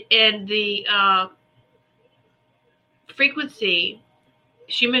 and the frequency,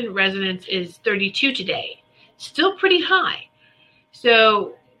 Schumann resonance is 32 today. Still pretty high.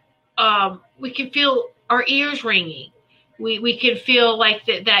 So we can feel our ears ringing. We can feel like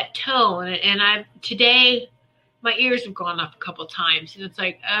that tone. And today, my ears have gone up a couple times, and it's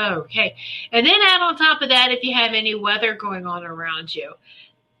like, oh, okay. And then add on top of that, if you have any weather going on around you.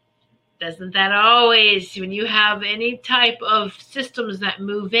 Doesn't that always, when you have any type of systems that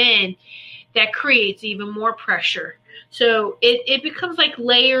move in, that creates even more pressure. So it becomes like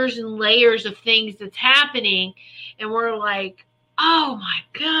layers and layers of things that's happening, and we're like, oh my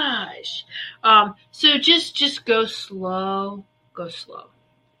gosh. So just go slow,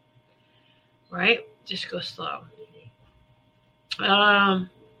 right? Just go slow.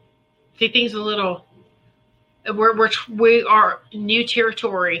 Take things a little. We are new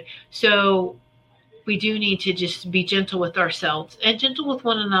territory, so we do need to just be gentle with ourselves and gentle with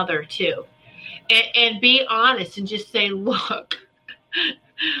one another too, and be honest and just say, look,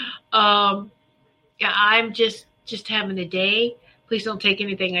 I'm just having a day. Please don't take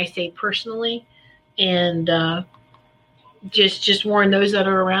anything I say personally, and just warn those that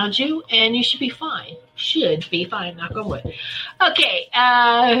are around you, and you should be fine. Knock on wood. Okay.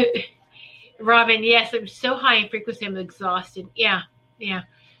 Robin, yes, I'm so high in frequency, I'm exhausted. Yeah.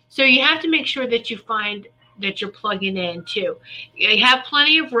 So you have to make sure that you find that you're plugging in too. You have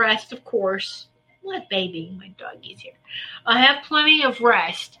plenty of rest, of course. What, baby? My doggy's here. I have plenty of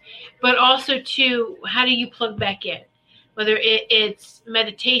rest, but also too, how do you plug back in? Whether it's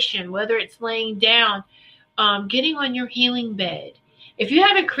meditation, whether it's laying down, getting on your healing bed. If you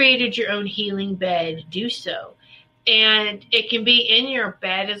haven't created your own healing bed, do so. And it can be in your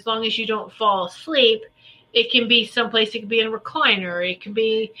bed as long as you don't fall asleep. It can be someplace. It can be in a recliner. It can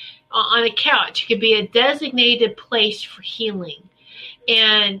be on a couch. It can be a designated place for healing.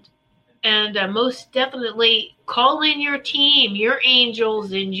 And most definitely call in your team, your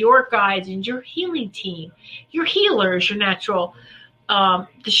angels and your guides and your healing team, your healers, your natural, the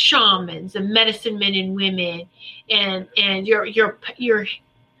shamans, the medicine men and women, and your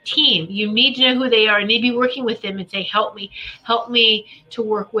team. You need to know who they are. You need to be working with them and say, help me to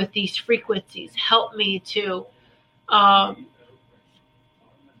work with these frequencies. Help me to,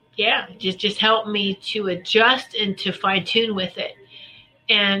 just help me to adjust and to fine tune with it.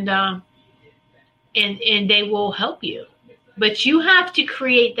 And they will help you, but you have to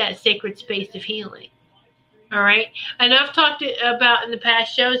create that sacred space of healing. All right. And I've talked about in the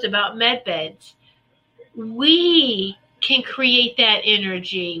past shows about med beds. We can create that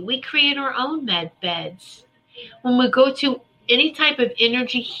energy. We create our own med beds. When we go to any type of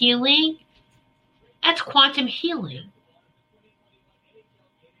energy healing, that's quantum healing.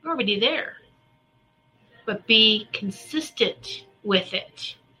 You're already there. But be consistent with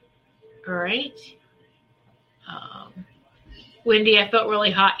it. All right? Wendy, I felt really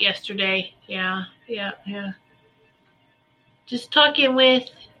hot yesterday. Yeah. Just talking with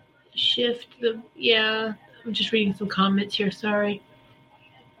Shift the, yeah. I'm just reading some comments here. Sorry.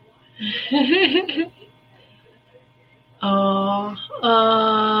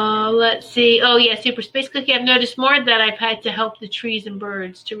 Let's see. Oh, yeah. Super Space Cookie. I've noticed more that I've had to help the trees and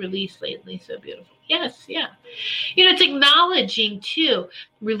birds to release lately. So beautiful. Yes. Yeah. It's acknowledging too,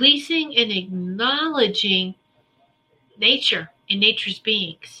 releasing and acknowledging nature and nature's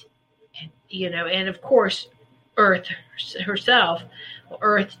beings, and of course, Earth herself,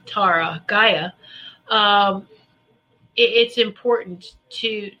 Earth, Tara, Gaia. It's important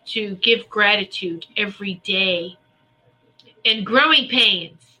to give gratitude every day. And growing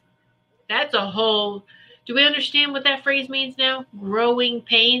pains. That's a whole. Do we understand what that phrase means now? Growing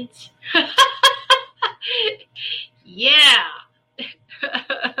pains. Yeah.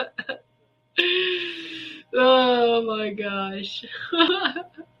 Oh my gosh.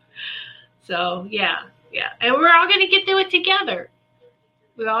 So, yeah. And we're all going to get through it together.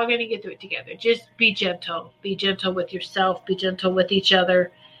 We're all going to get through it together. Just be gentle. Be gentle with yourself. Be gentle with each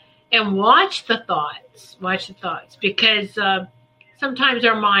other. And watch the thoughts. Watch the thoughts. Because sometimes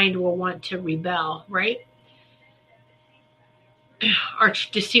our mind will want to rebel, right? Or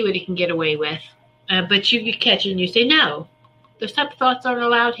to see what it can get away with. But you catch it and you say, no, those type of thoughts aren't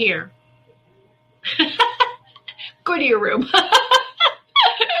allowed here. Go to your room.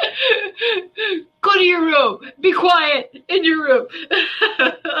 Go to your room. Be quiet in your room.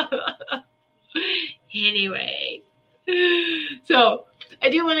 Anyway. So I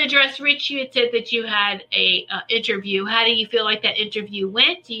do want to address Rich. You had said that you had a interview. How do you feel like that interview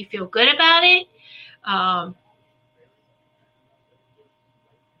went? Do you feel good about it?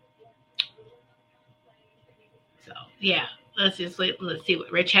 Yeah, let's see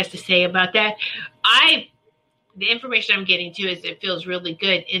what Rich has to say about that. The information I'm getting to is it feels really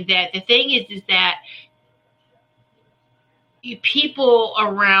good. And that the thing is that people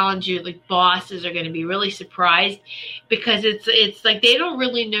around you, like bosses, are going to be really surprised because it's like they don't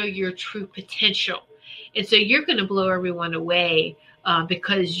really know your true potential. And so you're going to blow everyone away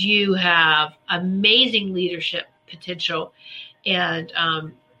because you have amazing leadership potential. And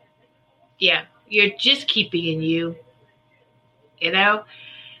you're just keeping in you. You know,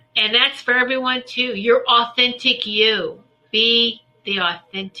 and that's for everyone too. You're authentic you. Be the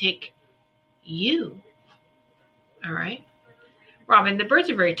authentic you. All right. Robin, the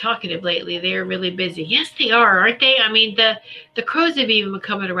birds are very talkative lately. They're really busy. Yes, they are, aren't they? I mean, the crows have even been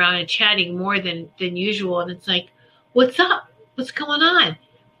coming around and chatting more than usual. And it's like, what's up? What's going on? And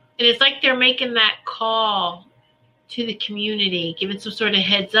it's like they're making that call to the community, giving some sort of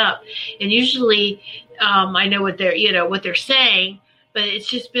heads up. And usually I know what they're saying, but it's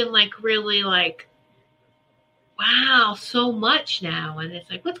just been like really like, wow, so much now. And it's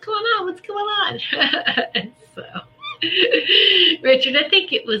like, what's going on? What's going on? So, Richard, I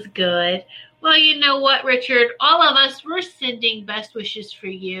think it was good. Well, you know what, Richard, all of us, we're sending best wishes for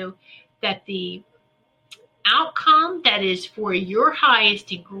you that the outcome that is for your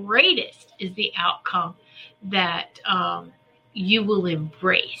highest and greatest is the outcome that you will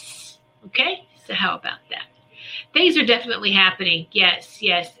embrace. Okay? So how about that? Things are definitely happening. Yes.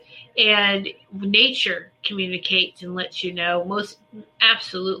 And nature communicates and lets you know most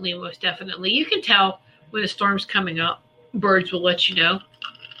definitely. You can tell when a storm's coming up. Birds will let you know.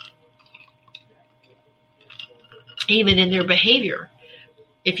 Even in their behavior.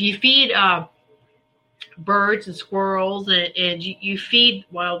 If you feed birds and squirrels and you feed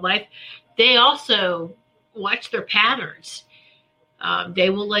wildlife, they also watch their patterns. They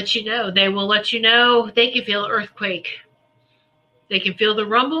will let you know. They will let you know they can feel an earthquake. They can feel the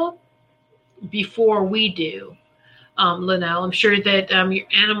rumble before we do. Linnell, I'm sure that your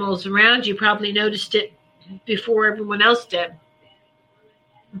animals around you probably noticed it before everyone else did.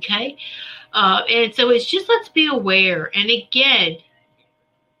 Okay? And so it's just, let's be aware. And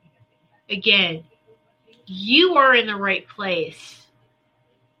again, you are in the right place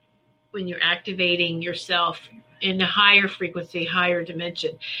when you're activating yourself in a higher frequency, higher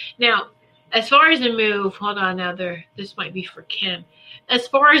dimension. Now, as far as a move, hold on now, this might be for Kim. As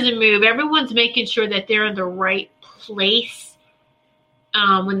far as a move, everyone's making sure that they're in the right place.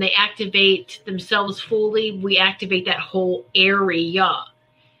 When they activate themselves fully, we activate that whole area.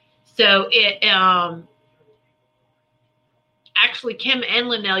 So actually, Kim and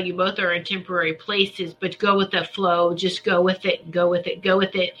Linnell, you both are in temporary places, but go with the flow. Just go with it.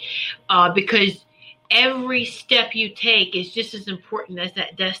 Because every step you take is just as important as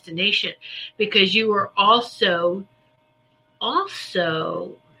that destination, because you are also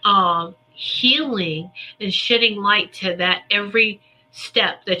healing and shedding light to that every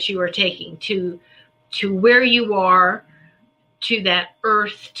step that you are taking to where you are, to that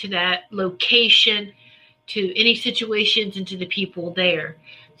earth, to that location, to any situations, and to the people there.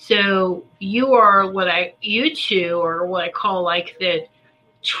 So you are you two are what I call like the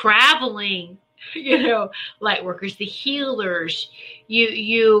traveling, light workers, the healers.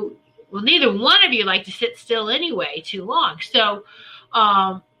 Well, neither one of you like to sit still anyway too long. So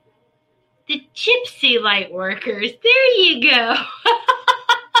the gypsy light workers, there you go.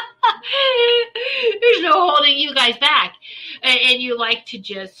 There's no holding you guys back. And you like to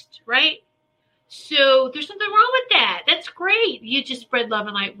just, right? So there's something wrong with that. That's great. You just spread love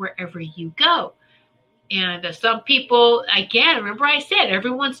and light wherever you go. And some people, again, remember I said,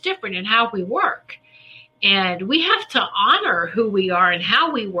 everyone's different in how we work. And we have to honor who we are and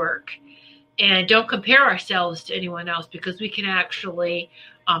how we work. And don't compare ourselves to anyone else, because we can actually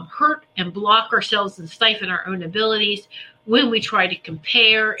hurt and block ourselves and stifle our own abilities when we try to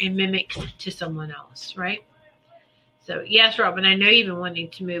compare and mimic to someone else, right? So, yes, Robin, I know you've been wanting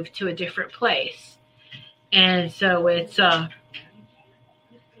to move to a different place. And so it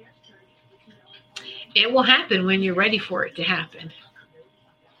will happen when you're ready for it to happen.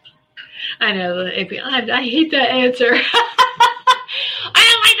 I know, I hate that answer. I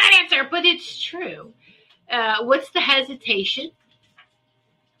don't like that answer, but it's true. What's the hesitation?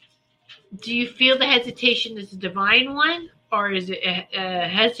 Do you feel the hesitation is a divine one, or is it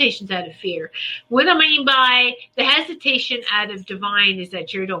hesitations out of fear? What I mean by the hesitation out of divine is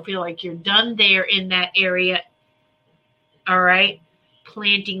that you don't feel like you're done there in that area, all right,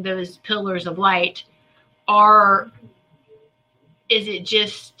 planting those pillars of light, or is it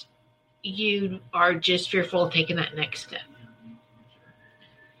just you are just fearful of taking that next step?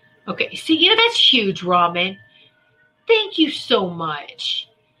 Okay, see, that's huge, Robin. Thank you so much.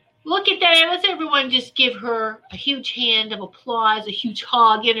 Look at that. Let's everyone just give her a huge hand of applause, a huge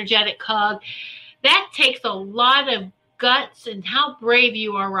hug, energetic hug. That takes a lot of guts, and how brave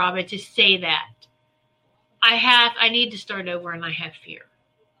you are, Robin, to say that. I need to start over and I have fear.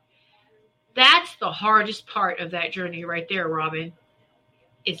 That's the hardest part of that journey right there, Robin.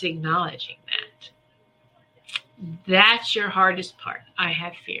 It's acknowledging that. That's your hardest part. I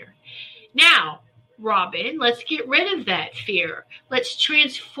have fear. Now, Robin, let's get rid of that fear. Let's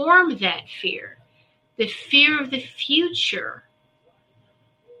transform that fear. The fear of the future.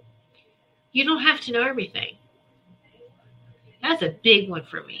 You don't have to know everything. That's a big one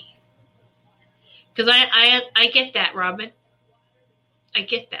for me. Because I get that, Robin. I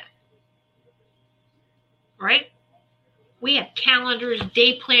get that. Right? We have calendars,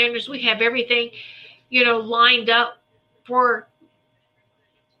 day planners. We have everything, lined up for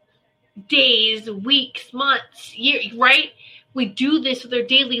days, weeks, months, years, right? We do this with our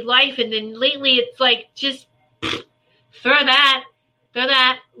daily life, and then lately it's like just throw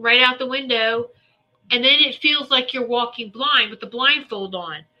that right out the window, and then it feels like you're walking blind with the blindfold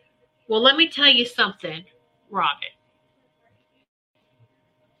on. Well, let me tell you something, Robin.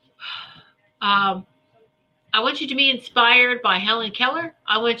 I want you to be inspired by Helen Keller.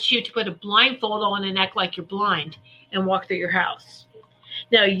 I want you to put a blindfold on and act like you're blind and walk through your house.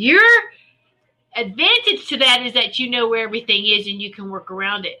 Now, your advantage to that is that you know where everything is and you can work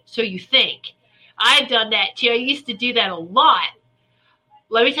around it. So you think. I've done that too. I used to do that a lot.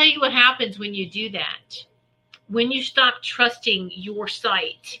 Let me tell you what happens when you do that. When you stop trusting your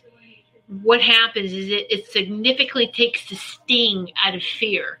sight, what happens is it significantly takes the sting out of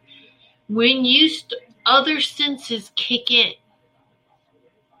fear. When you other senses kick in.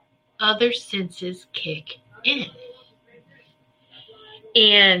 Other senses kick in.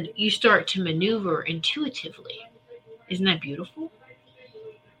 And you start to maneuver intuitively. Isn't that beautiful?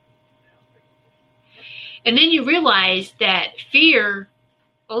 And then you realize that fear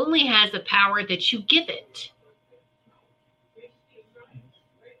only has the power that you give it.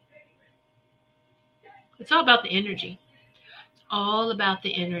 It's all about the energy. It's all about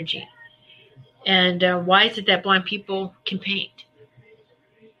the energy. And why is it that blind people can paint?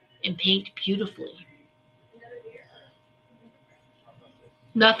 And paint beautifully.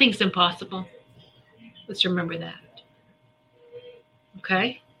 Nothing's impossible. Let's remember that.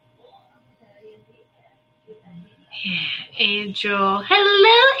 Okay? Yeah, Angel.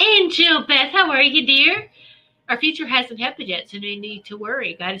 Hello, Angel. Beth, how are you, dear? Our future hasn't happened yet, so no need to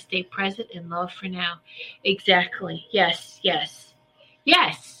worry. Got to stay present and love for now. Exactly. Yes.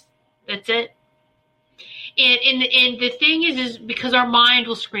 That's it. And the thing is because our mind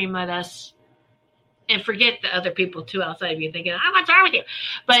will scream at us and forget the other people too outside of you thinking, what's wrong with you?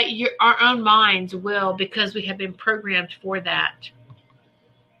 But our own minds will, because we have been programmed for that.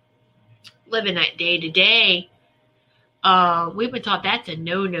 Living that day to day. We've been taught that's a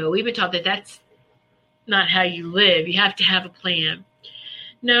no-no. We've been taught that that's not how you live. You have to have a plan.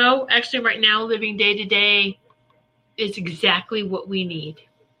 No, actually right now, living day to day is exactly what we need.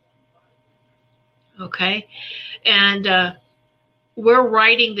 Okay? And we're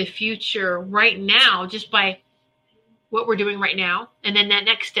writing the future right now just by what we're doing right now. And then that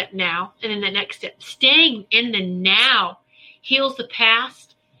next step now. And then that next step. Staying in the now heals the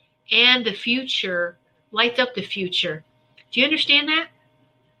past, and the future lights up the future. Do you understand that?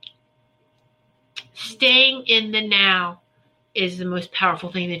 Staying in the now is the most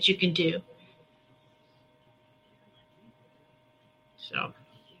powerful thing that you can do. So,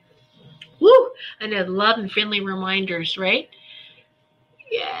 woo! I know, love and friendly reminders, right?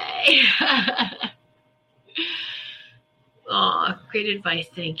 Yay! Oh, great advice.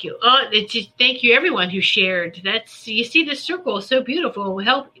 Thank you. Oh, it's just, thank you everyone who shared. You see, the circle is so beautiful. We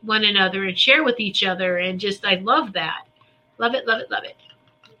help one another and share with each other. And just, I love that. Love it, love it, love it.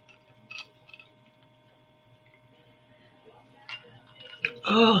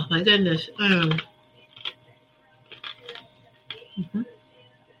 Oh, my goodness. I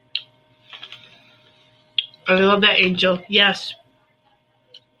love that, Angel. Yes.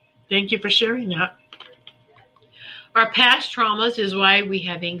 Thank you for sharing that. Our past traumas is why we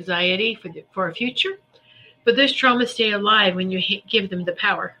have anxiety for our future. But those traumas stay alive when you give them the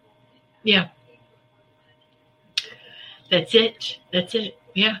power. Yeah. That's it. That's it.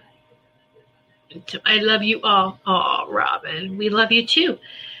 Yeah. I love you all. Oh, Robin, we love you too.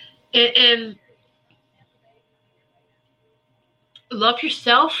 And love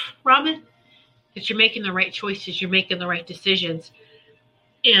yourself, Robin, that you're making the right choices. You're making the right decisions.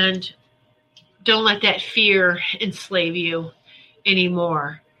 And don't let that fear enslave you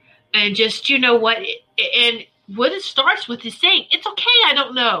anymore. And just, you know what? And what it starts with is saying, it's okay, I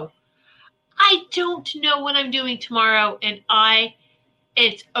don't know. I don't know what I'm doing tomorrow, and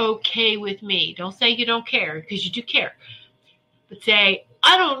it's okay with me. Don't say you don't care, because you do care. But say,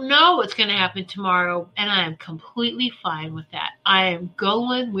 I don't know what's going to happen tomorrow, and I am completely fine with that. I am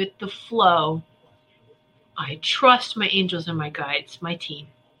going with the flow. I trust my angels and my guides, my team.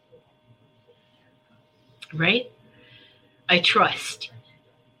 Right? I trust.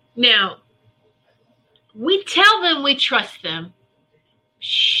 Now, we tell them we trust them.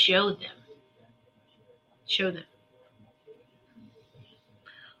 Show them. Show them.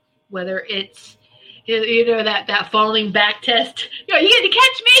 Whether it's, that falling back test. You get to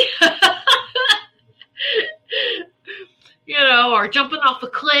catch me. Or jumping off a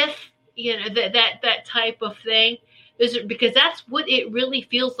cliff. That type of thing. Because that's what it really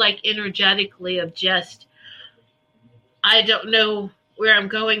feels like energetically, of just, I don't know where I'm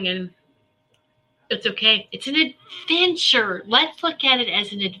going, and it's okay. It's an adventure. Let's look at it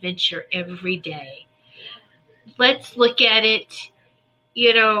as an adventure every day. Let's look at it,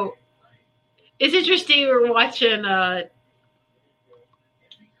 it's interesting. We're watching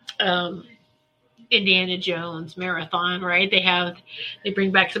Indiana Jones marathon, right? They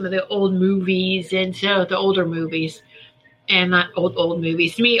bring back some of the old movies, and so the older movies, and not old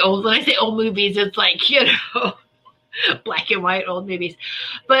movies. To me, old, when I say old movies, it's like, black and white old movies.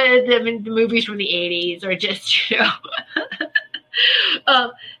 But the movies from the 80s are just,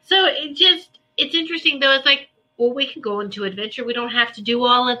 so it's interesting though. It's like, well, we can go into adventure. We don't have to do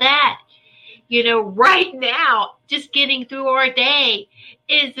all of that. Right now, just getting through our day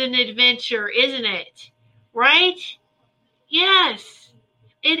is an adventure, isn't it? Right? Yes,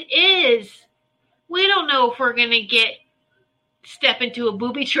 it is. We don't know if we're going to step into a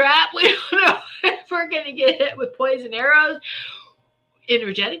booby trap. We don't know if we're going to get hit with poison arrows,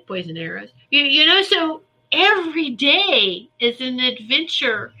 energetic poison arrows. So every day is an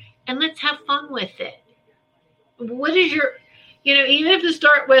adventure, and let's have fun with it. What is your, even if to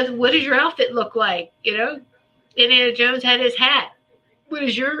start with, what does your outfit look like? Indiana Jones had his hat. What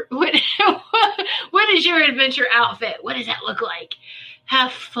is your adventure outfit? What does that look like?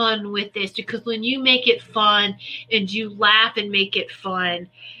 Have fun with this, because when you make it fun and you laugh and make it fun,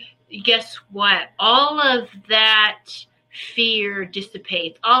 guess what? All of that fear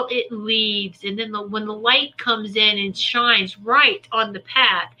dissipates. All it leaves, and then when the light comes in and shines right on the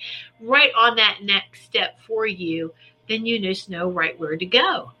path, right on that next step for you, then you just know right where to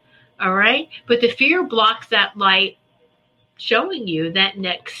go. All right? But the fear blocks that light, showing you that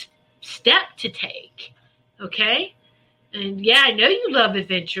next step to take. Okay? And yeah, I know you love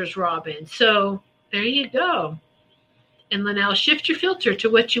adventures, Robin. So there you go. And now shift your filter to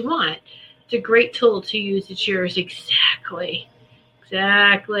what you want. It's a great tool to use. It's yours. Exactly.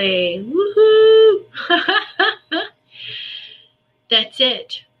 Woohoo! That's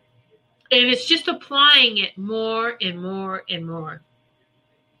it. And it's just applying it more and more and more.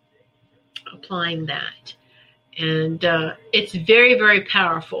 Applying that. And it's very, very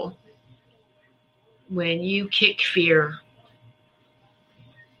powerful when you kick fear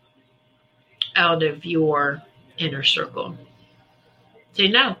out of your inner circle. Say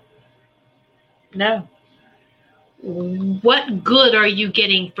no. No. What good are you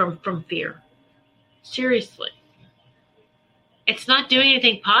getting from fear? Seriously. It's not doing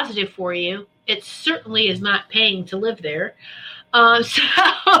anything positive for you. It certainly is not paying to live there.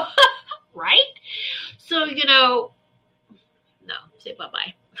 Right? So, no, say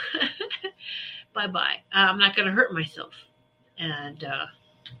bye-bye. Bye-bye. I'm not going to hurt myself. And,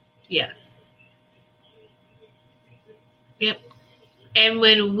 yeah. Yep. And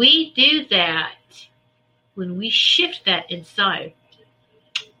when we do that, when we shift that inside,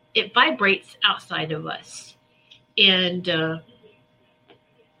 it vibrates outside of us. And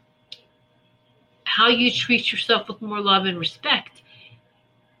how you treat yourself with more love and respect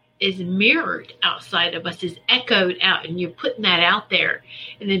is mirrored outside of us, is echoed out, and you're putting that out there.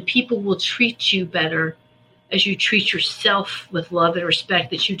 And then people will treat you better as you treat yourself with love and respect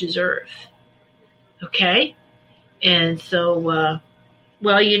that you deserve. Okay? And so,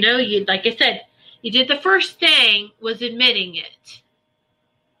 well, you know, you, like I said, you did the first thing was admitting it.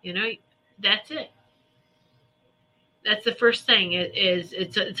 You know, that's it. That's the first thing.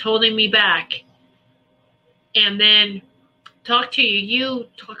 It's holding me back. And then talk to you. You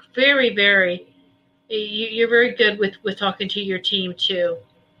talk very, very, you're very good with talking to your team too.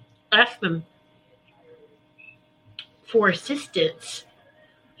 Ask them for assistance.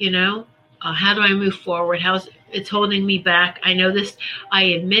 You know, how do I move forward? It's holding me back. I know this. I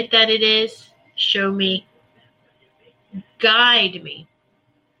admit that it is. Show me. Guide me.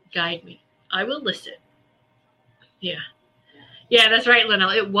 Guide me. I will listen. Yeah. Yeah, that's right, Linnell.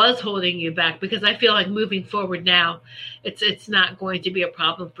 It was holding you back because I feel like moving forward now, it's not going to be a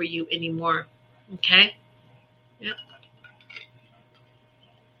problem for you anymore. Okay? Yep.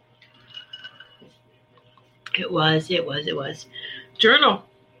 It was. Journal.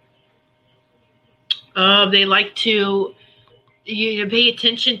 They like to pay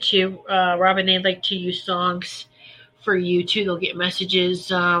attention to, Robin, they like to use songs for you too. They'll get messages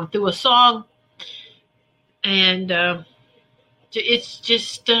through a song. And it's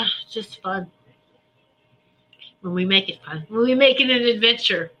just fun when we make it fun. When we make it an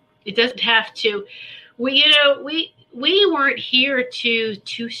adventure, it doesn't have to. We weren't here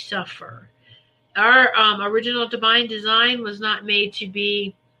to suffer. Our original divine design was not made to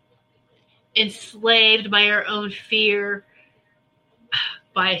be enslaved by our own fear,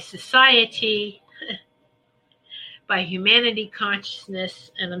 by society, by humanity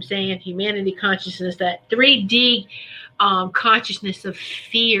consciousness. And I'm saying humanity consciousness, that 3D consciousness of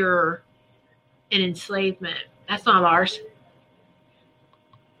fear and enslavement. That's not ours.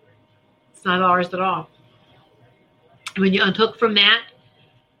 It's not ours at all. When you unhook from that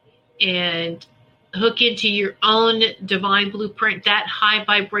and hook into your own divine blueprint, that high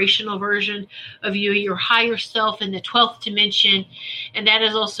vibrational version of you, your higher self in the 12th dimension, and that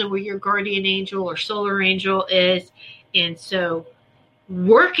is also where your guardian angel or solar angel is. And so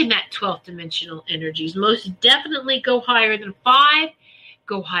work in that 12th dimensional energies. Most definitely go higher than 5,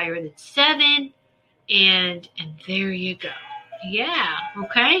 go higher than 7, and there you go. Yeah,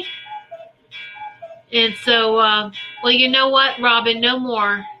 okay? And so, well, you know what, Robin? No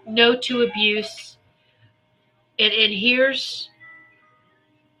more. No to abuse. And here's,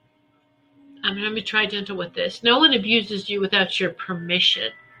 I'm going to try gentle with this. No one abuses you without your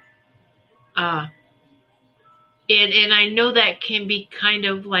permission. And I know that can be kind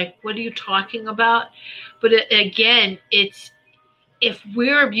of like, what are you talking about? But again, it's if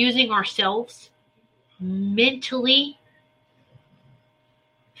we're abusing ourselves mentally,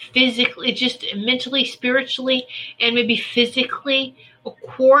 physically, just mentally, spiritually, and maybe physically, of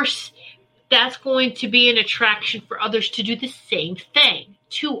course, that's going to be an attraction for others to do the same thing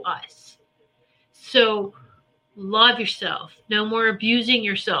to us. So love yourself. No more abusing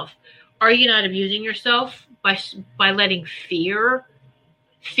yourself. Are you not abusing yourself by letting fear?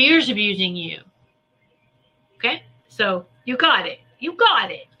 Fear's abusing you. Okay? So you got it. You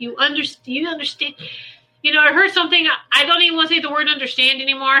got it. You understand. You know, I heard something. I don't even want to say the word understand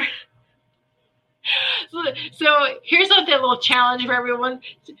anymore. So here's something, a little challenge for everyone.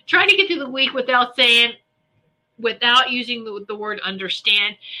 Try to get through the week without using the word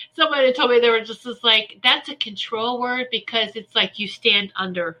understand. Somebody told me they were just like, that's a control word because it's like you stand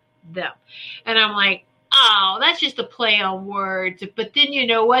under them. And I'm like, oh, that's just a play on words. But then you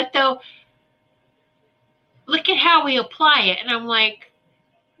know what, though? Look at how we apply it. And I'm like,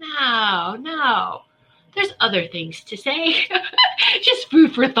 no. There's other things to say. Just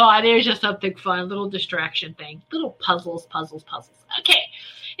food for thought. There's just something fun, little distraction thing. Little puzzles. Okay.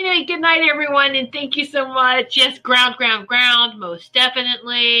 Anyway, good night, everyone, and thank you so much. Yes, ground, most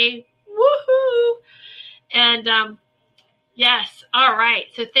definitely. Woohoo! And, yes, all right.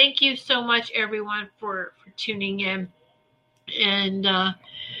 So thank you so much, everyone, for tuning in and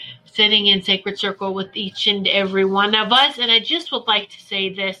sitting in Sacred Circle with each and every one of us. And I just would like to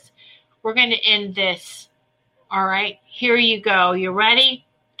say this. We're going to end this. All right. Here you go. You ready?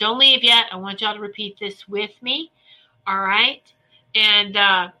 Don't leave yet. I want y'all to repeat this with me. All right. And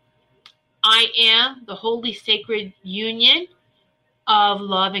I am the Holy Sacred Union of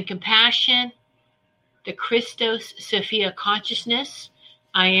Love and Compassion, the Christos Sophia Consciousness.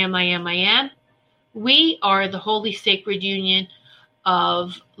 I am We are the holy sacred union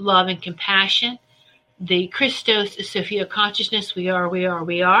of love and compassion. The Christos Sophia consciousness. We are, we are,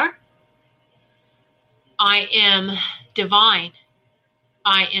 we are. I am divine.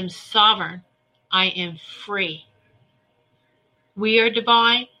 I am sovereign. I am free. We are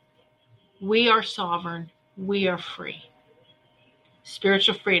divine. We are sovereign. We are free.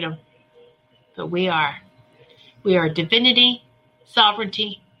 Spiritual freedom. But we are. We are divinity,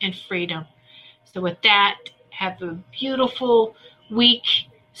 sovereignty, and freedom. So with that, have a beautiful week,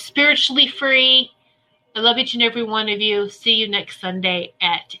 spiritually free. I love each and every one of you. See you next Sunday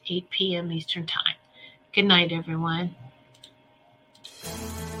at 8 p.m. Eastern Time. Good night, everyone.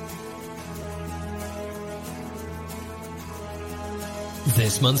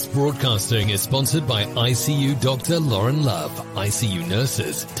 This month's broadcasting is sponsored by ICU Dr. Lauren Love, ICU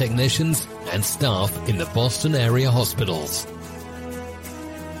nurses, technicians, and staff in the Boston area hospitals.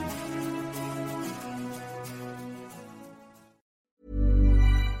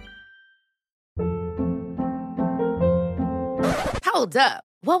 Hold up.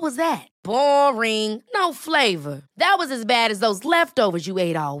 What was that? Boring. No flavor. That was as bad as those leftovers you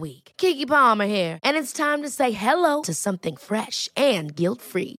ate all week. Keke Palmer here, and it's time to say hello to something fresh and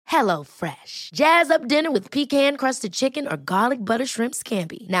guilt-free. Hello Fresh. Jazz up dinner with pecan-crusted chicken or garlic butter shrimp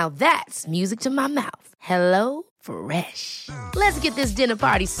scampi. Now that's music to my mouth. Hello Fresh. Let's get this dinner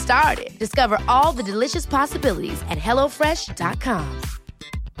party started. Discover all the delicious possibilities at HelloFresh.com.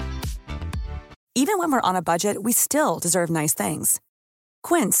 Even when we're on a budget, we still deserve nice things.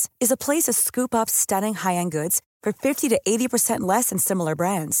 Quince is a place to scoop up stunning high-end goods for 50 to 80% less than similar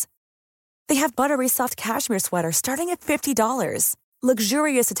brands. They have buttery soft cashmere sweaters starting at $50,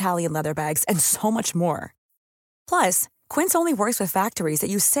 luxurious Italian leather bags, and so much more. Plus, Quince only works with factories that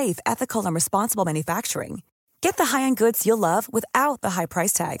use safe, ethical, and responsible manufacturing. Get the high-end goods you'll love without the high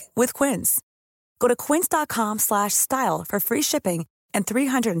price tag with Quince. Go to quince.com/style for free shipping and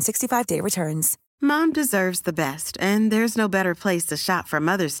 365-day returns. Mom deserves the best, and there's no better place to shop for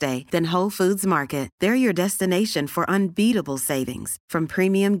Mother's Day than Whole Foods Market. They're your destination for unbeatable savings, from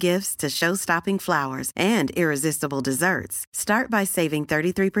premium gifts to show-stopping flowers and irresistible desserts. Start by saving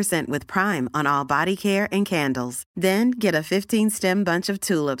 33% with Prime on all body care and candles. Then get a 15-stem bunch of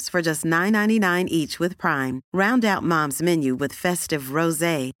tulips for just $9.99 each with Prime. Round out Mom's menu with festive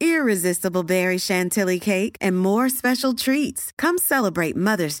rosé, irresistible berry chantilly cake, and more special treats. Come celebrate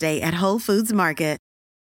Mother's Day at Whole Foods Market.